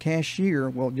where the cashier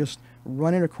will just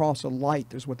run it across a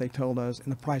light, is what they told us,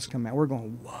 and the price come out. We're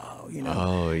going, whoa, you know.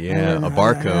 Oh, yeah, a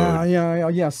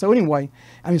barcode. Yeah. So anyway,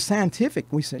 I mean, scientific,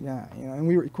 we said, yeah, you know, and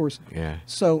we were, of course. Yeah.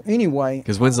 So anyway.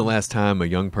 Because when's the last time a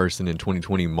young person in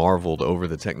 2020 marveled over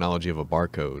the technology of a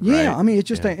barcode, Yeah, right? I mean, it's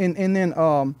just, and then,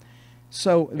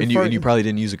 so. And you probably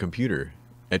didn't use a computer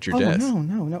at your desk.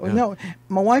 No.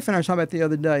 My wife and I were talking about the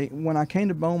other day, when I came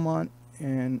to Beaumont,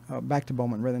 and back to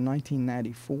Beaumont, rather, in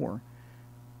 1994,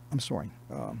 I'm sorry,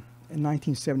 in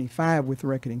 1975 with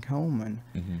Reckitt and Coleman,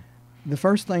 the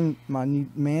first thing my new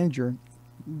manager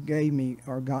gave me,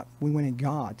 we went and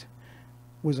got,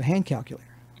 was a hand calculator.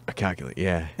 A calculator,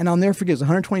 yeah. And I'll never forget, it was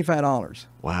 $125.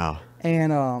 Wow.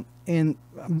 And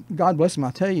God bless him, I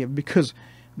tell you, because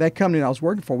that company that I was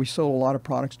working for, we sold a lot of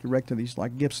products direct to these,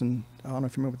 like Gibson, I don't know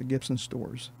if you remember the Gibson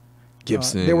stores.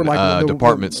 Gibson, they were like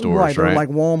department stores, right? They were like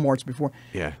Walmarts before.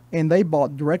 Yeah. And they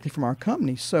bought directly from our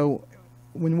company. So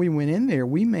when we went in there,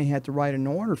 we may have to write an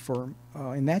order for,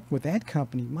 with that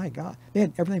company, my God, they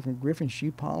had everything from Griffin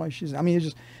shoe polishes. I mean, it's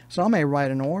just, so I may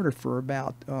write an order for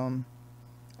about 100,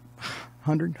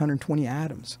 120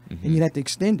 items, and you'd have to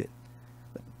extend it.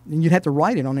 And you'd have to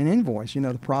write it on an invoice, you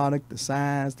know, the product, the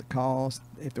size, the cost,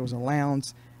 if there was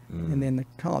allowance. And then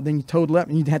then you total up,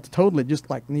 and you'd have to total it just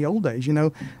like in the old days, you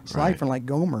know, cipher like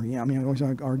Gomer. Yeah, I mean,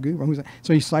 our guru.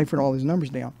 So he ciphered all his numbers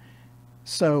down.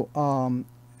 So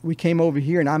we came over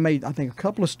here, and I think a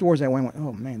couple of stores that went,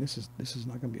 oh man, this is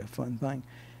not going to be a fun thing.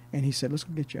 And he said, let's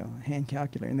go get you a hand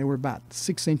calculator. And they were about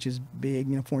 6 inches big,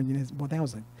 you know, 4 inches. Well, that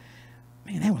was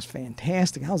that was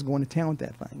fantastic. I was going to town with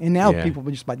that thing. And now people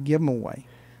would just about give them away,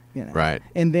 you know. Right.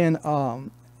 And then.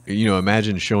 You know,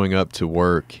 imagine showing up to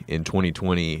work in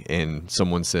 2020 and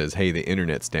someone says, hey, the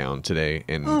internet's down today,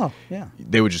 and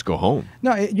they would just go home.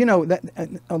 No, you know, that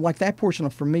like that portion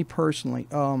for me personally,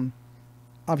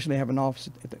 obviously I have an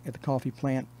office at the coffee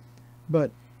plant,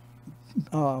 but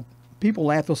people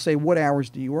laugh, they'll say, what hours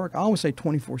do you work? I always say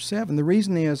 24/7. The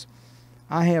reason is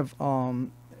I have,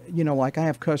 you know, like I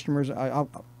have customers,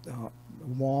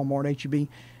 Walmart, H-E-B,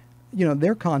 you know,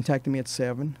 they're contacting me at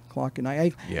 7 o'clock at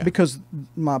night because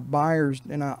my buyers,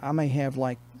 and I may have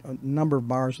like a number of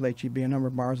buyers with H-E-B, a number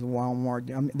of buyers with Walmart.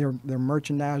 They're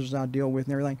merchandisers I deal with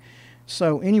and everything.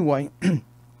 So anyway,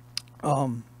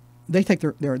 they take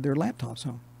their laptops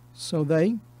home. So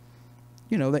they,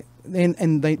 you know,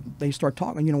 they start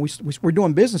talking. You know, we're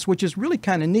doing business, which is really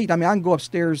kind of neat. I mean, I can go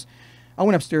upstairs. I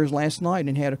went upstairs last night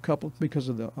and had a couple, because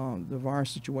of the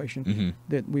virus situation,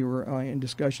 that we were in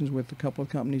discussions with a couple of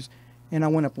companies. And I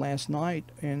went up last night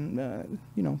and,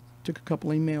 you know, took a couple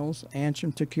emails, answered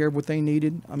them, took care of what they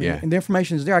needed. I mean, and the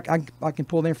information is there. I can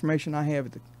pull the information I have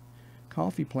at the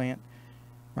coffee plant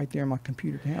right there in my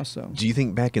computer at the house. So, do you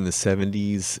think back in the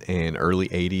 70s and early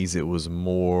 80s it was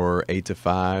more 8 to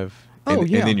 5? And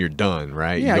then you're done,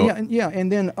 right? Yeah.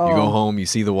 And then you go home, you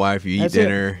see the wife, you eat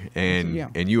dinner,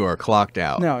 and you are clocked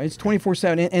out. No, it's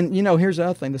 24/7. And you know, here's the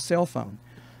other thing: the cell phone.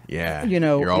 Yeah, you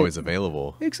know, you're always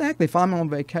available. Exactly. If I'm on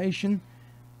vacation,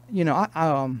 you know,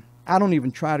 I don't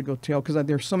even try to go tell, because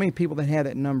there's so many people that have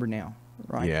that number now,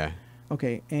 right? Yeah.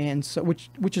 Okay, and so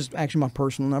which is actually my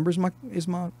personal number is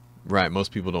my. Right.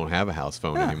 Most people don't have a house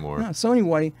phone anymore. No. So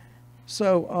anyway,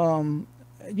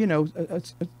 you know,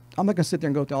 I'm not going to sit there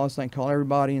and go through all this thing, call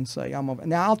everybody and say I'm over.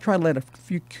 Now, I'll try to let a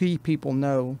few key people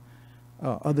know,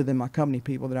 other than my company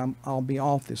people, that I'll be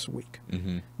off this week.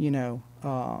 You know,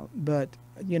 but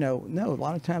you know, no, a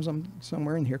lot of times I'm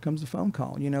somewhere and here comes the phone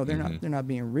call. You know, they're not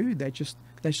being rude. That's just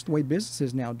the way business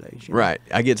is nowadays. You know? Right.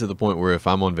 I get to the point where if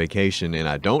I'm on vacation and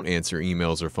I don't answer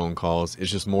emails or phone calls,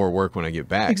 it's just more work when I get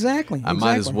back. Exactly. I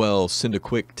might as well send a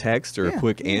quick text or a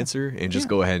quick answer and just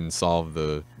go ahead and solve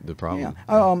the problem.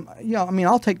 Yeah. I mean,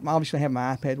 obviously have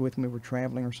my iPad with me if we're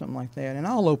traveling or something like that, and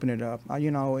I'll open it up. You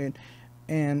know, and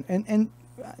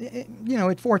you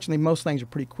know, fortunately most things are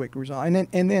pretty quick to resolve.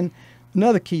 And then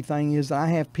another key thing is that I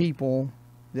have people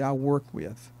that I work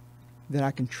with that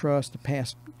I can trust to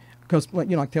pass. Because,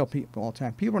 you know, I tell people all the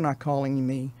time, people are not calling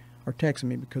me or texting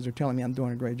me because they're telling me I'm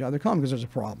doing a great job. They're calling me because there's a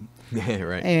problem.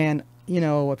 Right. And, you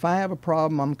know, if I have a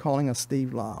problem, I'm calling a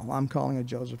Steve Lyle. I'm calling a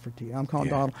Joseph Fertitta. I'm calling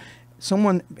Donald.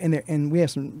 Someone, and we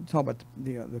have some, talk about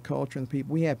the culture and the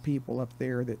people. We have people up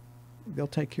there that they'll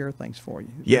take care of things for you.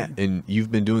 Yeah, and you've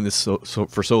been doing this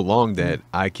for so long that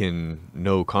I can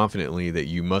know confidently that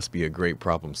you must be a great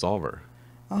problem solver.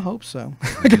 I hope so.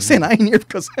 Like I said, I ain't here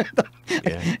because,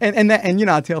 and you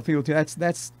know, I tell people too,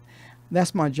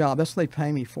 that's my job. That's what they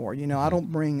pay me for. You know, I don't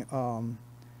bring,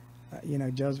 you know,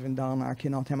 Joseph and Don and our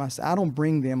kid all the time. I don't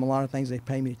bring them a lot of things they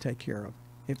pay me to take care of.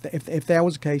 If that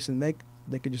was the case, then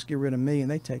they could just get rid of me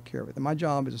and they take care of it. And my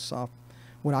job is to solve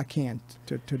what I can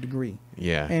to a degree.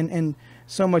 Yeah. And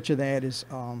so much of that is,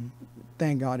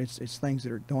 thank God, it's things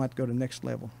that don't have to go to the next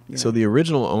level. So the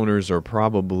original owners are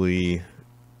probably,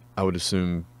 I would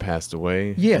assume, passed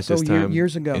away. Yes, at this time.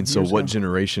 Years ago. And so, what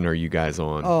generation are you guys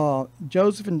on?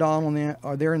 Joseph and Donald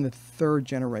they're in the third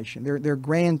generation. Their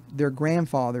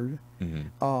grandfather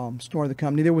started the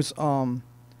company. There was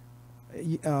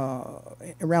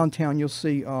around town you'll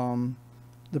see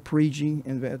the Parigi,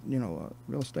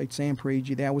 real estate, Sam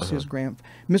Parigi. That was his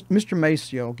Mr.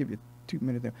 Maceo. I'll give you 2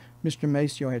 minutes there. Mr.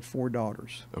 Maceo had 4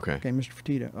 daughters. Okay. Mr.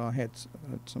 Fertitta had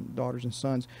some daughters and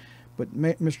sons, but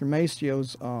Mr.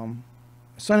 Maceo's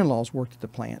son-in-laws worked at the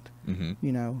plant. The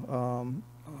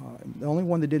only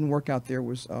one that didn't work out there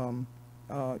was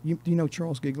do you know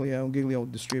Charles Giglio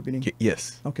Distributing?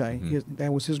 Yes. Okay.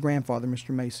 That was his grandfather, Mr.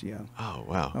 Maceo. Oh,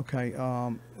 wow. Okay.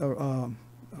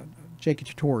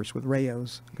 Jake Torres with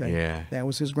Rayos. Okay. Yeah. That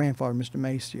was his grandfather, Mr.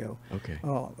 Maceo. Okay.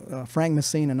 Frank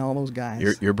Messina and all those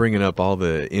guys. You're bringing up all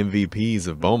the MVPs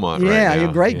of Beaumont right now. Yeah,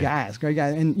 you're great guys.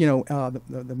 And,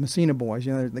 the Messina boys,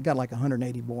 they got like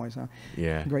 180 boys. Huh?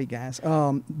 Yeah. Great guys.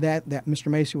 That Mr.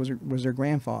 Maceo was their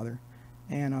grandfather.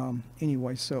 And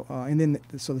anyway, so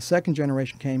the second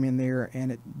generation came in there,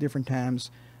 and at different times,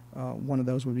 one of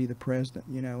those would be the president.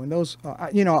 And those,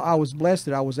 I was blessed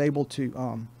that I was able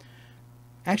to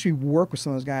actually work with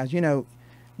some of those guys.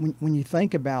 When you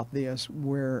think about this,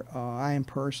 where I am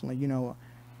personally,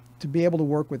 to be able to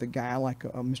work with a guy like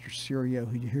Mr. Serio,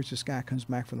 who here's this guy comes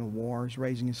back from the war, is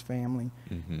raising his family,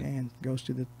 and goes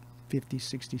to the 50s,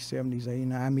 60s, 70s,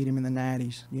 80s. I meet him in the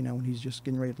 90s, when he's just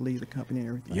getting ready to leave the company and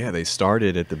everything. Yeah, they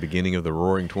started at the beginning of the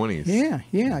Roaring 20s.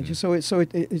 Yeah. Just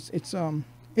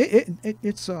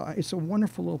it's a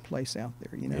wonderful little place out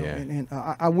there, Yeah. And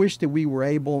I wish that we were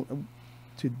able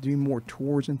to do more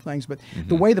tours and things, but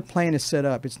the way the plan is set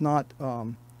up, it's not. I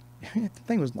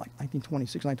think it was like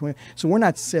 1926, 1920. So we're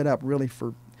not set up really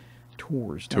for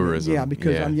tours. Tourism.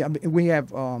 Because we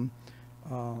have.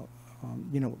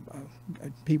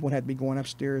 People had to be going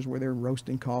upstairs where they're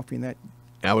roasting coffee and that.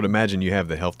 I would imagine you have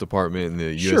the health department and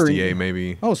the USDA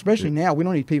maybe. Oh, especially now. We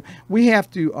don't need people. We have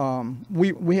to,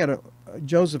 we had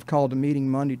Joseph called a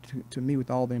meeting Monday to meet with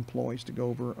all the employees to go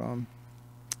over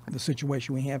the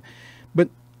situation we have. But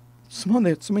some of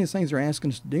the things they're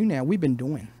asking us to do now, we've been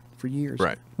doing for years.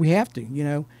 Right. We have to,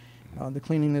 the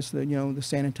cleanliness, the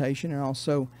sanitation, and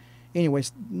also.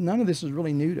 Anyways, none of this is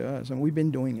really new to us, and we've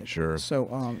been doing it. Sure.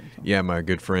 So, yeah, my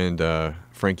good friend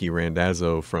Frankie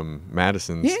Randazzo from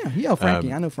Madison. Yeah,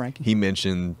 Frankie. I know Frankie. He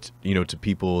mentioned, to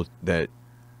people that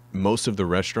most of the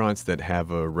restaurants that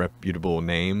have a reputable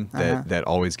name that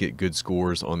always get good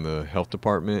scores on the health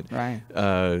department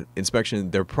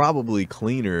inspection, they're probably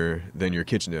cleaner than your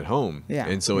kitchen at home. Yeah.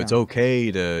 And so it's okay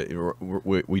to.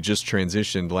 We just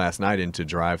transitioned last night into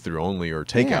drive-through only or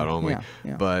takeout only,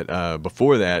 but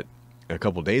before that. A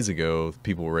couple days ago,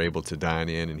 people were able to dine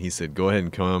in, and he said, "Go ahead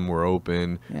and come. We're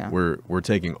open. Yeah. We're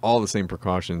taking all the same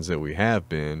precautions that we have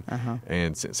been."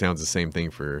 And it sounds the same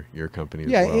thing for your company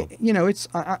as well.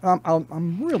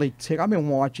 I'm really ticked. I've been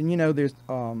watching. There's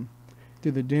through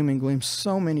the doom and gloom,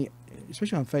 so many,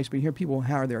 especially on Facebook. You hear people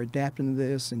how they're adapting to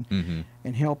this and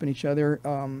helping each other.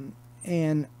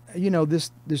 And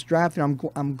this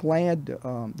drive-through, I'm glad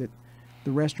that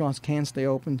the restaurants can stay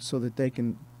open so that they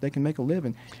can make a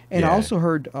living. And I also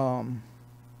heard Dan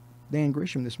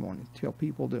Grisham this morning tell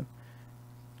people to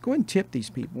go ahead and tip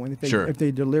these people, and if they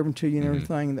deliver them to you and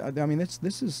everything. I mean,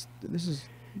 this is.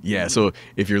 Yeah. So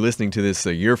if you're listening to this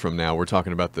a year from now, we're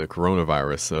talking about the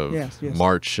coronavirus of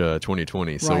March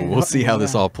 2020. So we'll see how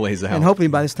this all plays out. And hopefully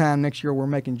by this time next year, we're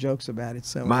making jokes about it.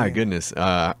 So my goodness,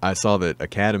 I saw that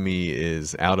Academy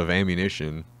is out of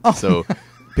ammunition. So.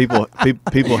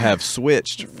 People have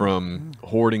switched from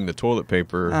hoarding the toilet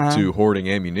paper to hoarding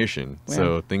ammunition. Well,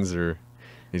 so things are.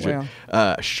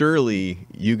 Surely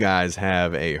you guys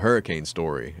have a hurricane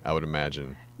story, I would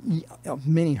imagine.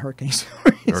 Many hurricane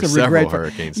stories. Or several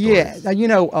hurricane stories.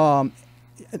 Yeah,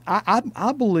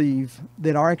 I believe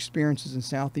that our experiences in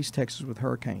Southeast Texas with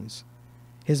hurricanes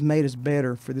has made us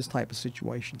better for this type of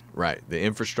situation. Right. The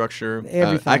infrastructure.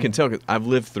 Everything. I can tell because I've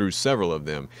lived through several of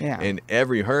them. Yeah. And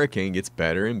every hurricane gets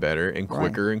better and better and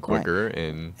quicker and quicker. Right.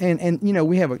 And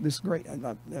we have this great,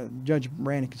 Judge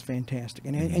Brannick is fantastic.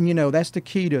 And that's the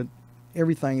key to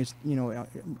everything is,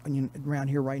 around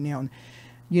here right now.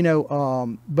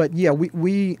 And, but yeah,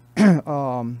 we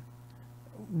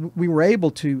were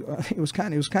able to, it was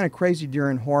kind of crazy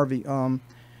during Harvey.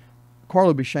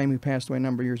 Carlo Bishame, who passed away a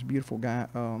number of years, a beautiful guy,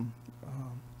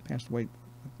 passed away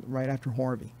right after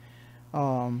Harvey.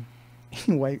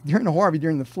 Anyway,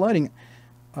 during the flooding,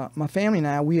 my family and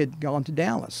I, we had gone to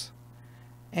Dallas.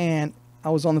 And I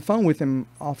was on the phone with him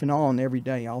off and on every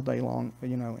day, all day long,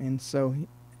 you know. And so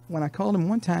when I called him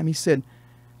one time, I said,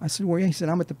 where are you? He said,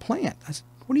 I'm at the plant. I said,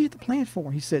 what are you at the plant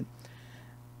for? He said,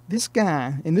 this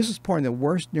guy, and this is during the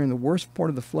worst part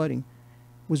of the flooding,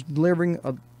 was delivering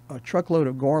a truckload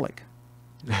of garlic.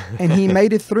 And he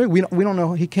made it through. We don't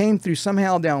know. He came through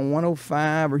somehow down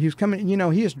 105, or he was coming, you know,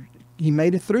 he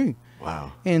made it through.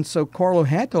 Wow. And so Carlo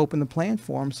had to open the plant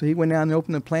for him. So he went down and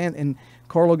opened the plant, and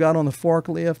Carlo got on the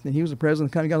forklift, and he was the president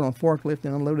of the company, got on the forklift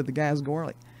and unloaded the guy's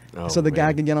garlic. Oh, so the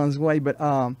guy could get on his way. But,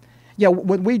 yeah,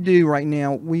 what we do right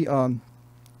now, we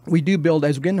do build,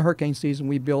 as we get into hurricane season,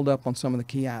 we build up on some of the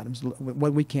key items.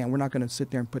 What we can. We're not going to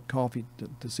sit there and put coffee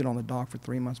to sit on the dock for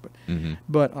 3 months,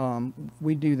 but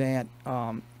we do that.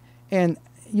 And,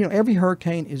 you know, every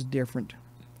hurricane is different.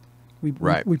 We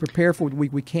prepare for what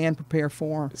we can prepare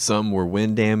for. Some were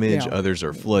wind damage, others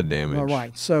are flood damage.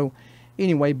 Right. So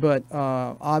anyway, but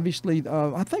obviously,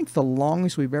 I think the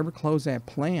longest we've ever closed that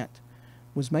plant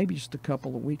was maybe just a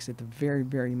couple of weeks at the very,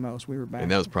 very most. We were back.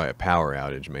 And that was probably a power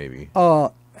outage, maybe.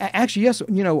 Actually, yes.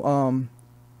 You know,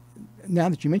 now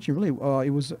that you mentioned, really,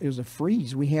 it was a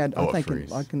freeze. We had, I think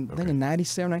in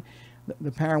 '97,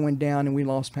 the power went down and we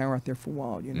lost power out there for a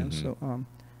while. You know, so.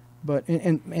 But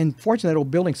and fortunately, that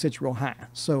old building sits real high,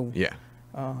 so yeah,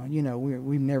 you know,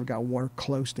 we've never got water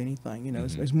close to anything. You know,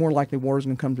 it's more likely water's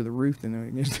going to come to the roof than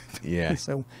it is. Yeah.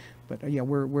 So, but yeah,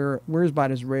 we're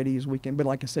about as ready as we can. But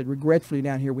like I said, regretfully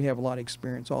down here we have a lot of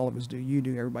experience. All of us do. You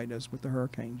do. Everybody does with the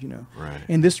hurricanes. You know. Right.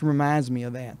 And this reminds me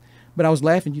of that. But I was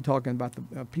laughing at you talking about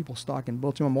the people stocking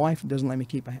bullets. My wife doesn't let me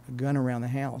keep a gun around the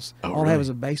house. All I have is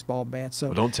a baseball bat. So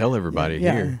well, don't tell everybody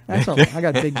here. That's all right. I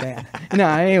got a big bat. No,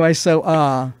 anyway,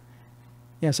 so.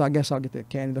 Yeah, so I guess I'll get the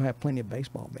candy. They'll have plenty of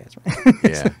baseball bats,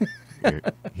 right? Yeah,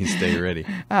 you stay ready.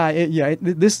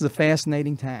 This is a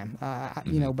fascinating time.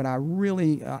 You know, but I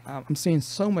really, I'm seeing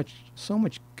so much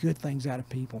good things out of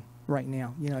people right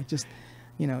now. You know, just,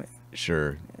 you know.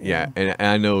 Sure. Yeah, and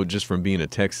I know just from being a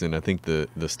Texan, I think the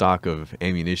stock of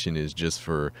ammunition is just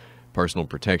for personal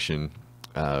protection.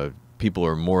 People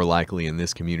are more likely in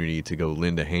this community to go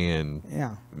lend a hand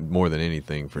more than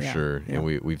anything, for sure. Yeah.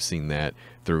 And we've seen that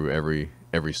through every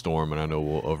storm, and I know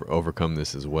we'll overcome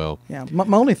this as well. Yeah,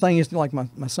 my only thing is, like,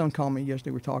 my son called me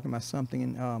yesterday. We were talking about something,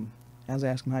 and I was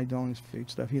asking him how he's doing his food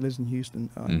stuff. He lives in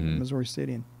Houston, Missouri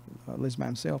City, and lives by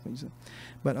himself. And he said,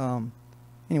 but anyway,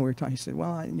 we were talking. He said,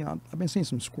 "Well, you know, I've been seeing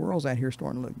some squirrels out here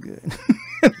starting to look good."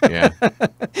 Yeah.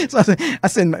 So I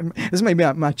said, this may be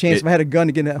my chance if I had a gun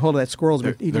to get a hold of that squirrels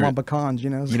and eat them on pecans. You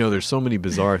know. You know, there's so many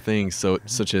bizarre things.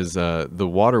 Such as the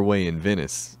waterway in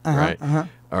Venice, right?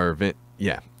 Or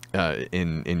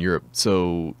in Europe.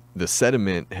 So the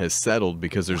sediment has settled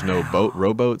because there's no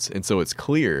rowboats, and so it's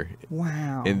clear.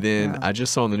 Wow. And then I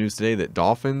just saw on the news today that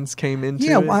dolphins came into it.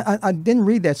 Yeah, I didn't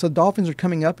read that. So dolphins are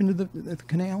coming up into the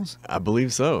canals? I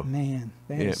believe so. Man.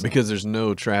 Because there's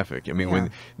no traffic. I mean,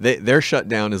 when their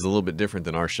shutdown is a little bit different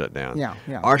than our shutdown. Yeah.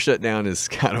 Our shutdown is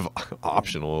kind of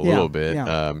optional a little bit.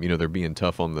 Yeah. You know, they're being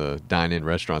tough on the dine-in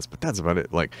restaurants, but that's about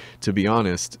it. Like, to be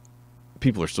honest,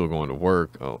 people are still going to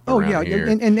work around here.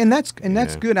 And that's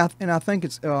good. And I think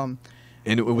it's and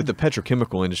with the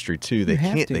petrochemical industry too, they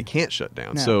can't shut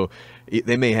down. No. So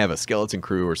they may have a skeleton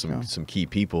crew or some key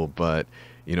people, but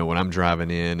you know, when I'm driving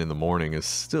in the morning, it's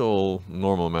still a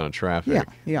normal amount of traffic.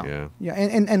 Yeah.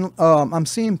 And I'm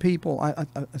seeing people. I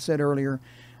said earlier,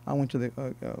 I went to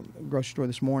the grocery store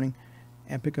this morning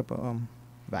and pick up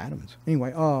vitamins.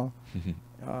 Anyway,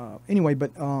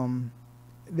 but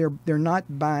they're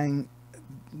not buying.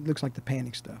 Looks like the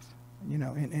panic stuff, you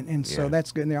know, and so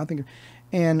that's good in there. I think,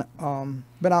 and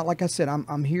but like I said,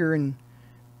 I'm hearing,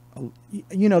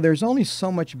 you know, there's only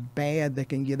so much bad they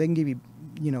can give. They can give you,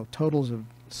 you know, totals of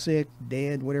sick,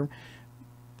 dead, whatever.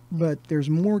 But there's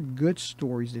more good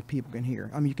stories that people can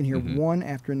hear. I mean, you can hear one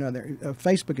after another.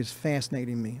 Facebook is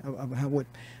fascinating me of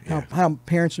how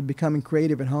parents are becoming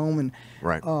creative at home. And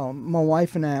my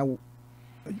wife and I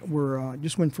were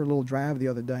just went for a little drive the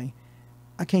other day.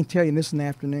 I can't tell you, and this is in the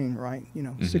afternoon, right? You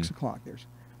know, 6 o'clock. There's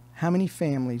how many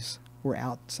families were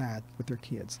outside with their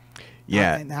kids?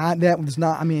 Yeah, that was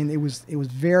not. I mean, it was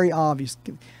very obvious.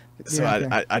 So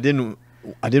I didn't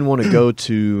want to go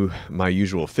to my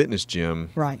usual fitness gym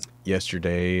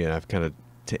yesterday, and I've kind of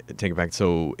taken it back.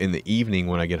 So in the evening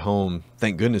when I get home,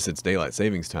 thank goodness it's daylight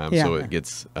savings time, so it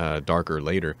gets darker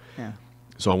later. Yeah.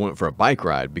 So I went for a bike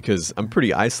ride because I'm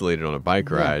pretty isolated on a bike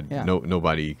ride. Yeah.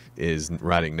 Nobody is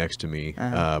riding next to me.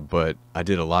 But I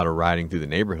did a lot of riding through the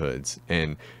neighborhoods,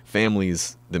 and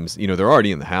families, they're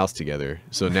already in the house together.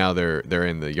 So now they're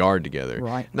in the yard together.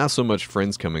 Right. Not so much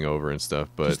friends coming over and stuff,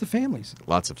 but just the families.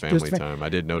 Lots of family time. I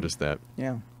did notice that.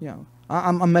 Yeah.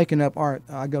 I'm making up art.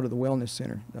 I go to the wellness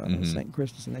center, St.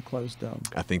 Christmas, and they closed.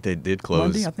 I think they did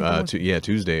close. Monday, I think it was.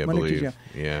 Tuesday, I Monday, believe. Tuesday,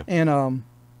 yeah. And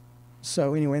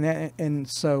so anyway,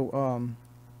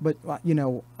 but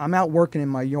I'm out working in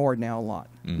my yard now a lot.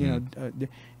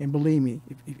 And believe me,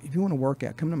 if you want to work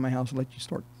out, come to my house and let you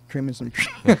start trimming some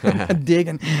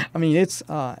digging. I mean, it's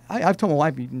I've told my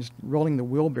wife, you can just rolling the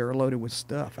wheelbarrow loaded with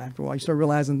stuff. After a while, you start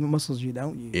realizing the muscles you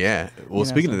don't use. Yeah. Well,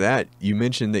 speaking of that, you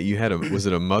mentioned that you had was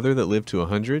it a mother that lived to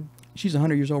 100? She's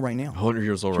 100 years old right now. 100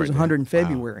 years old right now. She was 100 in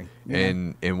February. Wow.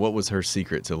 And what was her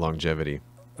secret to longevity?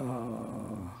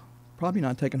 Probably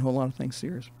not taking a whole lot of things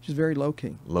serious. She's very low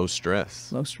key. Low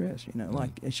stress. Low stress.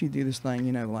 Like she'd do this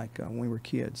thing. Like when we were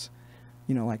kids.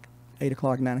 Like 8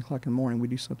 o'clock, 9 o'clock in the morning, we'd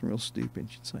do something real stupid.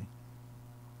 She'd say,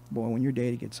 "Boy, when your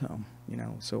daddy gets home,"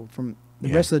 So from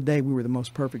the rest of the day, we were the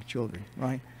most perfect children,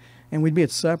 right? And we'd be at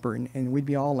supper, and we'd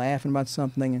be all laughing about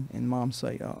something, and Mom'd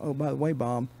say, "Oh, by the way,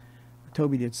 Bob,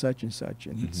 Toby did such and such,"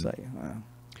 and he'd say,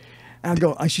 "I'd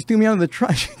go, she threw me under the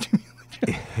trash."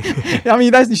 I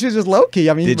mean, she was just low key.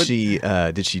 I mean, did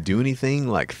she do anything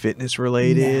like fitness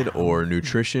related or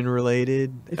nutrition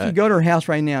related? If you go to her house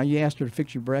right now, you ask her to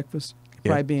fix your breakfast,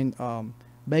 probably being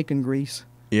bacon grease.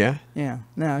 Yeah. Yeah.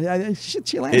 No, she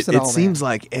laughs at all that. It seems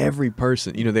like every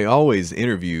person, they always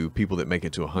interview people that make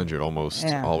it to 100 almost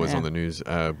always on the news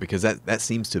because that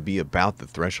seems to be about the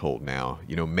threshold now.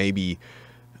 Maybe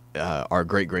our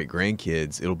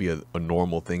great-great-grandkids, it'll be a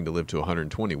normal thing to live to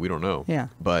 120. We don't know. Yeah.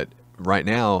 But right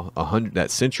now, 100, that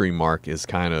century mark is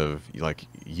kind of like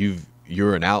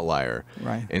you're an outlier.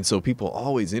 Right. And so people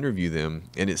always interview them,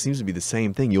 and it seems to be the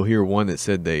same thing. You'll hear one that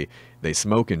said they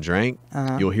smoke and drank.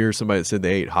 You'll hear somebody that said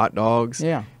they ate hot dogs.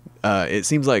 Yeah. It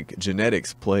seems like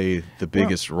genetics play the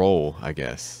biggest role, I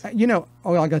guess. I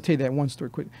got to tell you that one story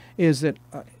quick, is that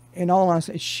in all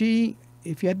honesty,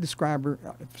 if you had to describe her,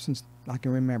 since I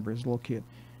can remember as a little kid,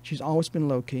 she's always been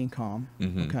low-key and calm,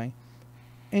 okay?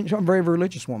 And she's a very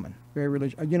religious woman, very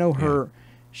religious.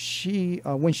 She,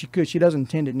 when she could, she doesn't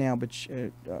attend it now, but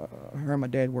her and my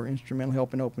dad were instrumental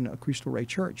helping open a Cristo Rey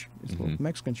church. It's a little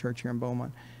Mexican church here in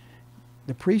Beaumont.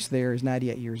 The priest there is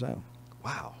 98 years old.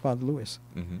 Wow. Father Lewis.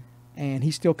 And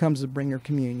he still comes to bring her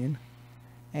communion.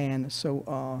 And so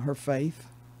her faith,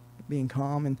 being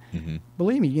calm, and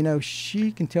believe me,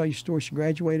 she can tell you stories. She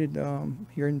graduated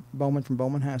here in Beaumont from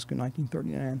Beaumont High School in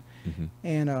 1939.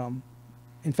 And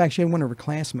in fact, she had one of her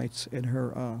classmates at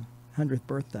her 100th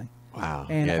birthday. Wow.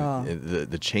 And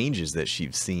the changes that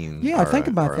she's seen. Yeah, think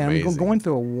about that. Amazing. Going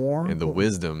through a war. And the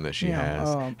wisdom that she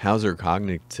has. How's her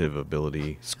cognitive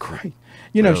ability? It's great.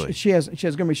 Really? She's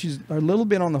a little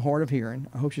bit on the hard of hearing.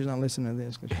 I hope she's not listening to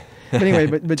this. But anyway,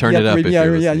 but turn it up if you're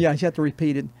listening. Yeah, she had to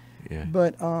repeat it. Yeah.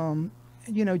 But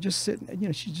just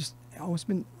sitting, she's just always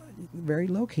been very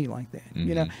low key like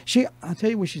that. I'll tell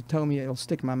you what she told me. It'll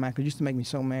stick in my mind because it used to make me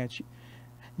so mad.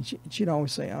 She'd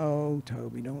always say, "Oh,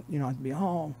 Toby, don't I'd be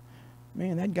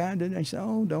man, that guy did." I said,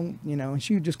 "Oh, don't And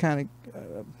she would just kind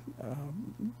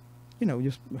of,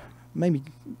 just made me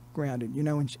grounded,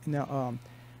 And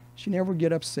she never would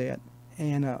get upset.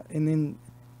 And then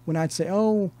when I'd say,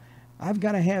 "Oh, I've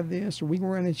got to have this," or "we can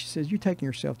run this," she says, "You're taking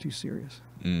yourself too serious."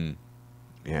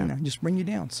 Yeah. Just bring you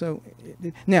down. So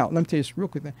now let me tell you this real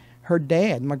quick. Her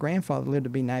dad, my grandfather, lived to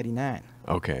be 99.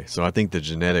 Okay, so I think the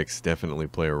genetics definitely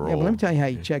play a role. Yeah, but let me tell you how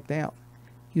he checked out.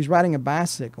 He was riding a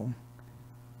bicycle,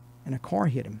 and a car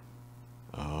hit him.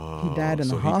 Oh, he died in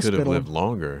the hospital. So he could have lived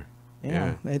longer.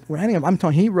 Yeah. I'm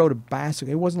talking. He rode a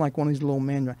bicycle. It wasn't like one of these little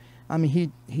men. I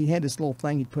mean, he had this little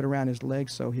thing he'd put around his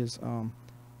legs so his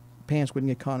pants wouldn't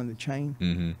get caught in the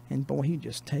chain. And boy, he'd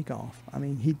just take off. I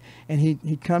mean,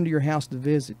 he'd come to your house to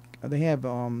visit. They had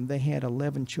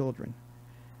 11 children,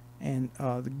 and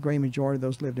the great majority of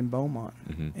those lived in Beaumont.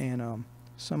 And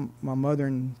my mother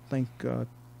and I think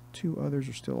 2 others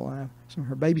are still alive. So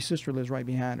her baby sister lives right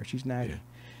behind her. She's 90. Yeah.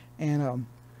 And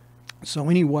so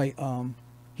anyway,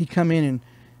 he'd come in and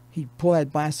he'd pull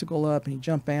that bicycle up and he'd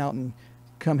jump out and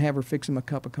come have her fix him a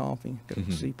cup of coffee, go to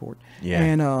the Seaport. Yeah.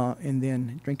 And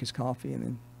then drink his coffee, and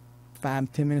then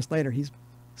 5-10 minutes later,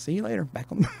 see you later, back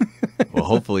on. Well,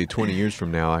 hopefully 20 years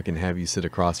from now, I can have you sit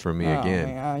across from me again.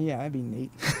 Yeah, that'd be neat.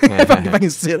 if I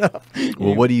can sit up.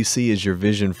 Well, what do you see as your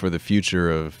vision for the future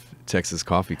of Texas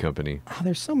Coffee Company?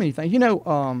 There's so many things.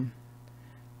 One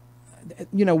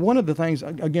of the things,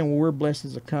 again, we're blessed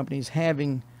as a company is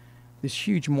having this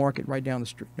huge market right down the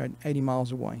street, 80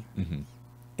 miles away. Mm-hmm.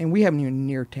 And we haven't even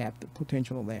near tapped the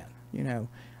potential of that. You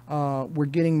know, we're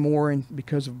getting more in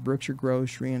because of Brookshire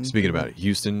Grocery and Speaking about it,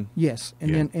 Houston. Yes, and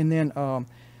Yeah. then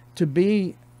to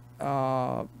be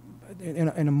in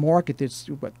a market that's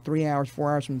what 3 hours,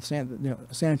 4 hours from the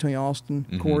San Antonio Austin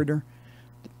Mhm. corridor,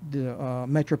 the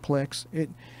Metroplex.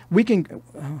 We can.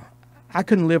 I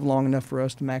couldn't live long enough for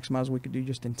us to maximize what we could do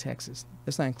just in Texas.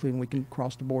 That's not including we can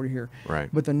cross the border here. Right.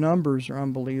 But the numbers are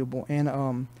unbelievable,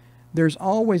 and there's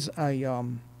always a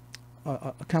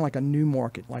kind of like a new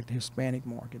market, like the Hispanic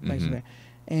market, basically.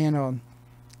 And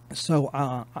so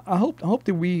I hope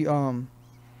that we,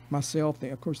 myself,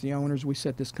 of course, the owners, we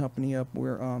set this company up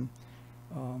where,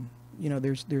 you know,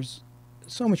 there's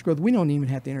so much growth. We don't even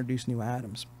have to introduce new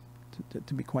items,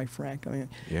 to be quite frank. I mean,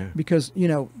 Yeah. because you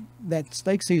know that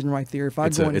steak season right there. If I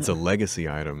It's go it's a legacy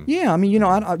item. yeah, I mean, you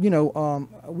know,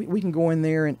 we can go in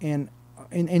there and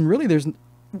really there's,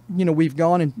 you know, we've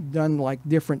gone and done like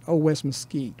different West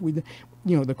Mesquite.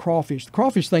 You know, the crawfish. The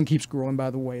crawfish thing keeps growing,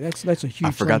 by the way. That's a huge.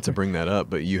 I forgot to thing. bring that up,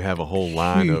 but you have a whole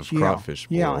line of Huge, crawfish.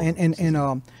 Yeah,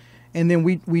 and then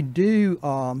we do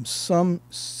some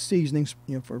seasonings,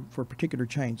 you know, for particular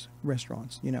chains,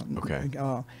 restaurants, you know. Okay.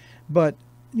 But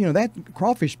you know that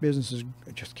crawfish business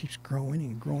it just keeps growing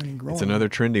and growing and growing. It's another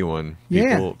trendy one.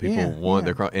 Yeah, People yeah, want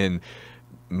yeah. their and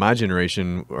my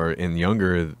generation and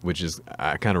younger, which is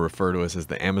I kind of refer to us as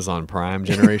the Amazon Prime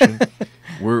generation.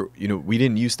 We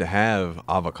didn't used to have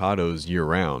avocados year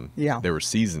round. Yeah. They were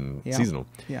seasonal.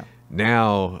 Yeah.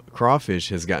 Now crawfish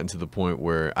has gotten to the point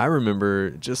where I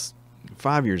remember just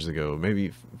 5 years ago,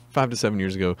 maybe 5 to 7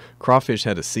 years ago, crawfish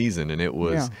had a season, and it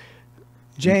was. Yeah.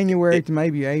 January to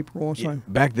maybe April or something.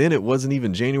 Back then, it wasn't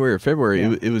even January or February.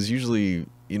 Yeah. It was usually,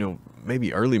 you know,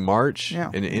 maybe early March, Yeah.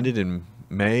 and it ended in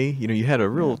May. You know, you had a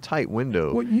real tight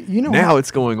window. Well, you know now it's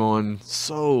going on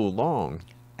so long.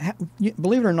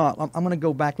 Believe it or not, I'm going to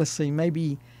go back. Let's see,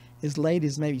 maybe as late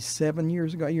as maybe 7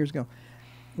 years ago, 8 years ago,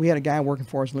 we had a guy working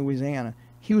for us in Louisiana.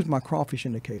 He was my crawfish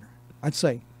indicator. I'd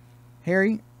say,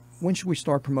 Harry, when should we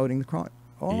start promoting the crawfish?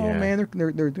 Oh Yeah. man,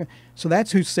 they're so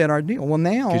that's who set our deal. Well,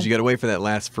 now Because you got to wait for that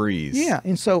last freeze. yeah,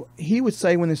 and so he would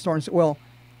say when they started, well,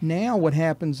 now what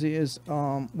happens is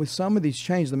with some of these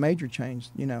chains, the major chains,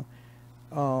 you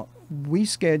know, we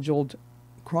scheduled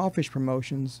crawfish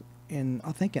promotions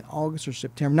I think in August or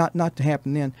September, not to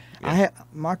happen then. Yeah.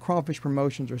 My crawfish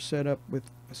promotions are set up with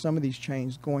some of these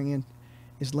chains going in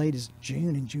as late as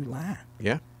June and July.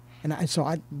 Yeah. And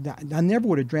I never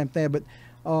would have dreamt that, but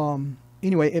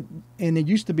anyway, it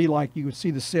used to be like you would see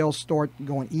the sales start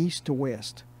going east to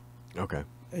west. Okay.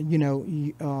 You know,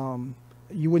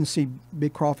 you wouldn't see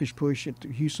big crawfish push at the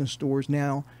Houston stores.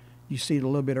 Now you see it a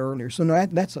little bit earlier. So no,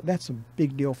 that's a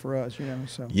big deal for us. You know,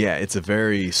 so Yeah, it's a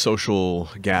very social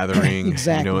gathering,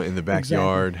 Exactly. you know, in the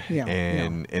backyard. Exactly. Yeah,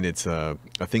 and it's a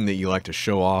thing that you like to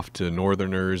show off to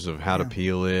Northerners of how to Yeah.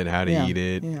 peel it, how to Yeah, eat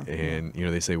it. yeah. And, you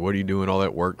know, they say, what are you doing all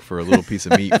that work for a little piece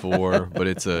of meat for? But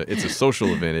it's a social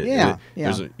event. Yeah,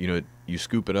 There's you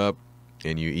scoop it up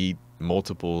and you eat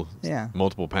multiple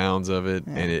pounds of it,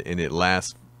 Yeah. and it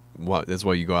lasts. That's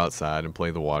why you go outside and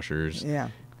play the washers. yeah.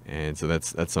 And so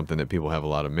that's something that people have a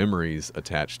lot of memories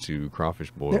attached to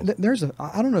crawfish boils. There's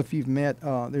I don't know if you've met.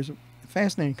 There's a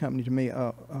fascinating company to me.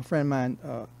 A friend of mine,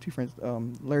 two friends,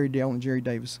 Larry Dale and Jerry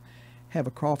Davis, have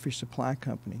a crawfish supply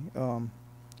company.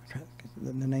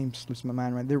 The name slips my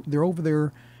mind right. They're over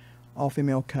there off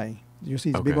MLK. You'll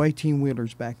see these big Okay.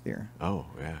 18-wheelers back there. Oh,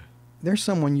 yeah. There's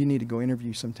someone you need to go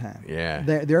interview sometime. Yeah.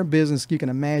 Their business, you can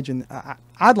imagine.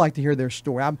 I'd like to hear their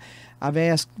story. I've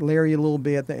asked Larry a little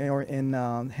bit, and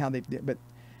how they did, but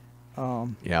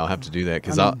Yeah, I'll have to do that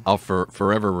because I mean- I'll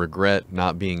forever regret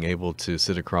not being able to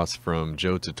sit across from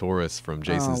Joe Tatoris from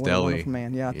Jason's what a Deli. wonderful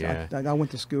man. Yeah, Yeah. I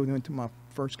went to school. Went to my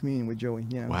first communion with Joey.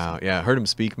 You know, Wow. Yeah, I heard him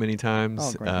speak many times.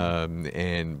 Oh,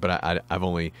 great. But I've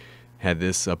only had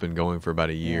this up and going for about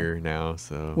a year now.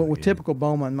 So Well, with yeah. typical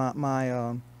Beaumont,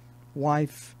 my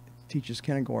wife teaches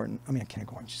kindergarten. I mean,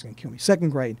 kindergarten. She's gonna kill me. Second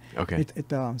grade. Okay.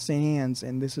 At St. Anne's,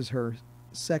 and this is her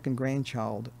second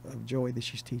grandchild of Joey that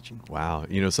she's teaching. Wow.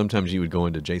 You know, sometimes you would go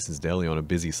into Jason's Deli on a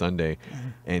busy Sunday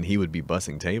and he would be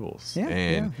bussing tables. Yeah,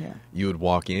 and yeah. you would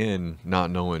walk in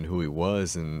not knowing who he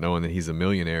was and knowing that he's a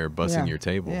millionaire bussing your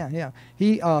table. Yeah, yeah.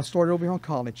 He started over here on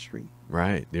College Street.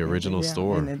 Right. The original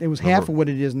store. And it was half of what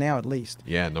it is now, at least.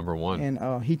 Yeah, number one.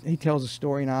 And he tells a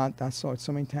story, and I saw it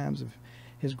so many times of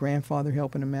his grandfather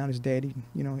helping him out, his daddy,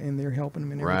 you know, and they're helping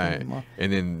him and everything. Right.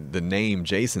 And then the name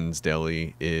Jason's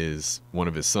Deli is one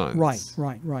of his sons.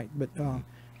 Right. But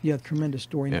Yeah, tremendous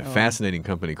story. Yeah, fascinating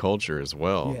company culture as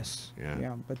well. Yes.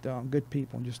 Yeah. But good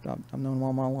people. Just I've known them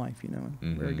all my life. You know,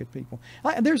 and very Mhm. good people.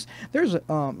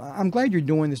 I'm glad you're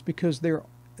doing this because there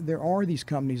are these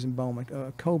companies in Beaumont.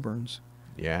 Coburn's,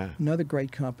 Yeah. another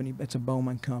great company. It's a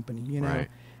Beaumont company. You know, Right.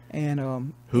 and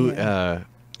Who and-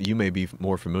 you may be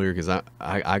more familiar because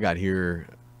I got here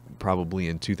probably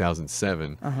in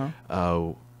 2007.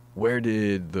 Where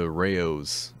did the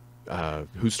Rayos?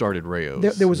 Who started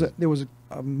Rayos? There was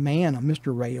a man, a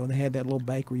Mr. Rayo, that had that little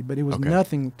bakery, but it was Okay.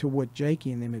 nothing to what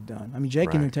Jakey and them had done. I mean,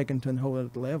 Jakey and them Right. taken to a whole other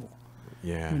level.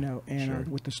 Yeah. You know, and sure.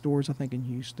 with the stores, I think in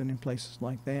Houston and places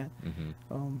like that,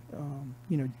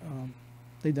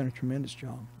 they've done a tremendous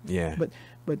job. Yeah.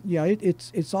 But yeah,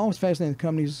 it's always fascinating. The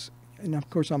companies, and of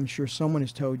course, I'm sure someone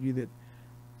has told you that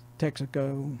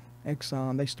Texaco,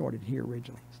 Exxon, they started here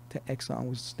originally. Exxon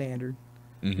was standard.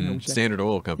 Mhm. which I- Standard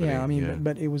Oil Company. Yeah, I mean,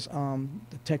 but it was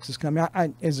the Texas company.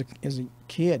 I as a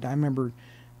kid, I remember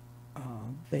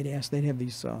they'd have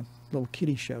these little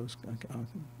kiddie shows,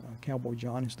 Cowboy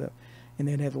John and stuff, and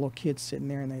they'd have the little kids sitting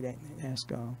there, and they'd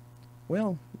ask,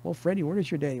 well, Freddie, where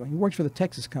does your daddy? He works for the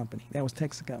Texas company. That was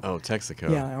Texaco. Oh, Texaco.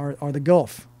 Yeah, or the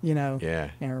Gulf, you know. Yeah.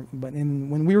 But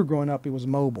when we were growing up, it was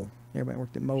Mobil. Everybody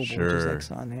worked at Mobil, Sure. which is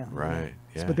Exxon now. you know. Right.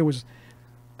 Yeah. But there was,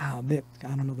 I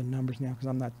don't know the numbers now because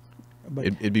I'm not. But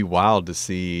It'd be wild to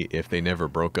see if they never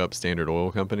broke up Standard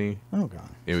Oil Company. oh God.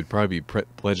 It would probably be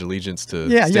pledge allegiance to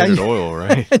Yeah, Standard Oil,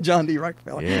 right? John D.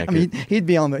 Rockefeller. Yeah, I mean, he'd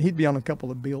be on a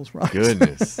couple of bills, right?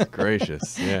 Goodness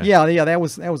gracious. Yeah. yeah, that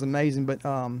was amazing. But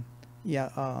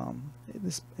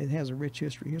it has a rich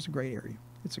history. Here's a great area.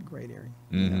 It's a great area.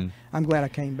 You know. Mhm. I'm glad I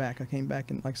came back. I came back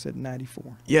in, like I said, in '94.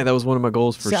 Yeah, that was one of my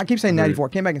goals for. See, I keep saying '94. I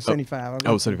came back in '75.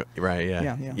 Oh, 75. Right,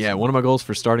 yeah. Yeah. One of my goals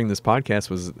for starting this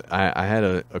podcast was I had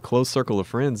a close circle of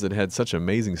friends that had such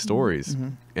amazing stories,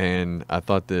 and I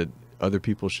thought that other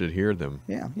people should hear them.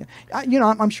 Yeah.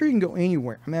 I'm sure you can go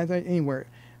anywhere. I mean, anywhere,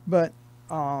 but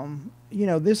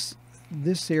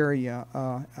this area,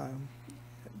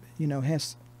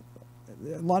 has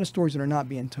a lot of stories that are not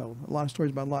being told. A lot of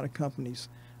stories about a lot of companies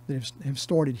that have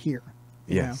started here.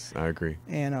 you know. Yes, I agree.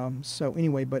 And so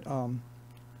anyway, but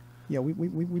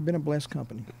we've been a blessed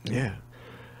company. Yeah.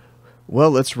 Well,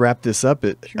 let's wrap this up.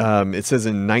 It Sure. it says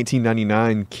in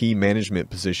 1999, key management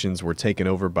positions were taken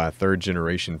over by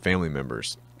third-generation family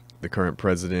members. The current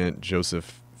president,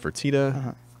 Joseph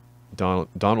Fertitta, Donald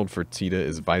Fertitta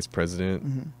is vice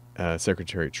president,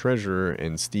 secretary treasurer,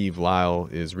 and Steve Lyle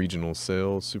is regional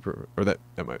sales super. Or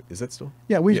is that still?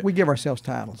 Yeah, we give ourselves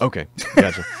titles. Okay,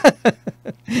 gotcha.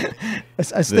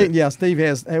 Steve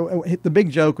has the big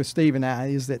joke with Steve and I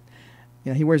is that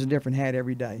he wears a different hat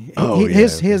every day.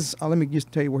 His let me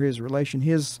just tell you where his relation.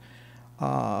 His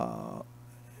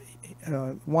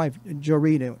wife Jo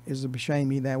Rita is a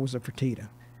Bashami that was a Fertitta,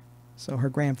 so her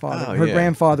grandfather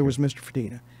grandfather was Mr.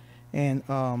 Fertitta,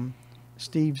 and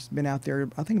Steve's been out there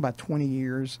I think about 20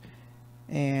 years,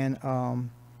 and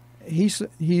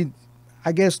he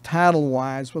I guess title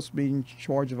wise supposed to be in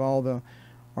charge of all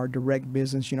our direct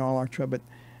business, all our trouble, but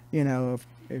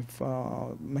if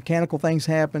mechanical things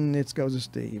happen, it goes to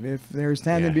Steve. If there's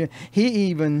time to be,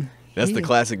 that's the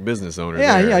classic business owner.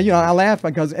 Yeah, there. yeah. I laugh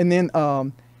because, and then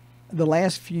the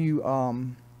last few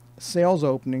sales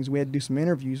openings we had to do some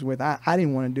interviews with. I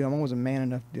didn't want to do them. I wasn't man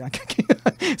enough to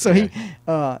do.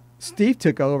 So Steve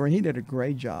took over and he did a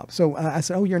great job. So I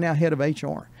said, "Oh, you're now head of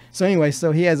HR." So anyway,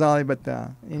 so he has all that, but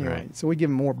anyway, Right. So we give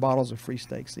him more bottles of free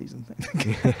steak season.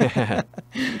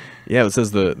 Yeah, it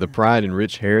says the pride and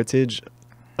rich heritage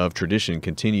of tradition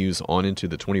continues on into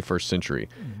the 21st century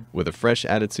with a fresh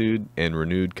attitude and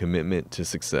renewed commitment to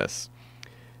success.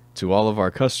 To all of our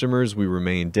customers, we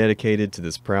remain dedicated to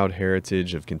this proud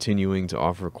heritage of continuing to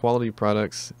offer quality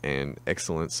products and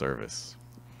excellent service.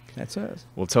 That's us.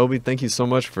 Well, Toby, thank you so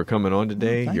much for coming on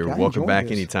today. Thank you. You're I welcome enjoyed back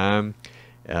this. anytime.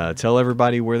 Tell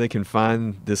everybody where they can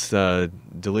find this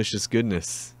delicious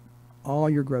goodness. All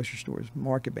your grocery stores,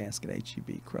 Market Basket,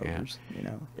 HEB, Kroger's,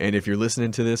 And if you're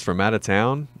listening to this from out of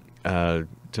town,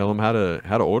 tell them how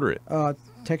to order it.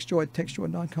 TexJoy at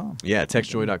TexJoy.com. Yeah,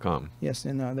 TexJoy.com. Yes,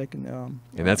 and they can.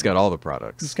 And that's got all the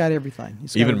products. It's got everything.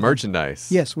 It's got Even everything. merchandise.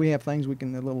 Yes, we have things we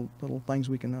can, the little things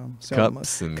we can sell.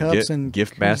 Cups and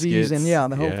gift koozies baskets.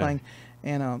 and the whole thing.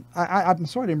 And I'm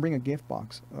sorry I didn't bring a gift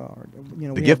box.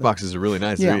 The gift boxes are really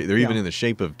nice. They're even in the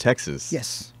shape of Texas.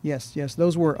 Yes.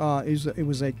 Those were. It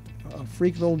was a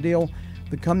freak little deal.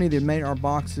 The company that made our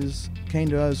boxes came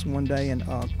to us one day, and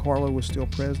Carlo was still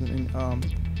president, and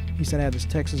he said, "I have this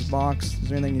Texas box. Is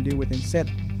there anything you can do with it?"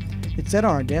 It sat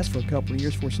on our desk for a couple of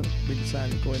years before we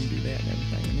decided to go ahead and do that and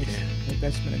everything. And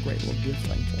that's been a great little gift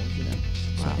thing for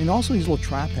us, Wow. And also these little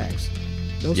tri-packs.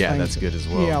 Those Yeah, things, that's good as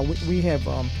well. Yeah, we have.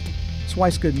 That's why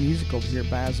it's good music over here.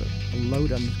 Buys a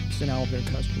load of them, send all of their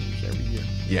customers every year.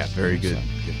 Yeah, very good. So,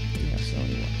 Good. yeah. So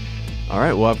anyway. All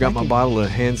right, well, I've got Thank my you. bottle of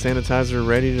hand sanitizer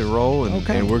ready to roll, and,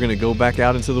 Okay. and we're going to go back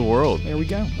out into the world. There we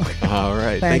go. All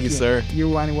right. Thank you, sir. You're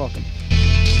welcome.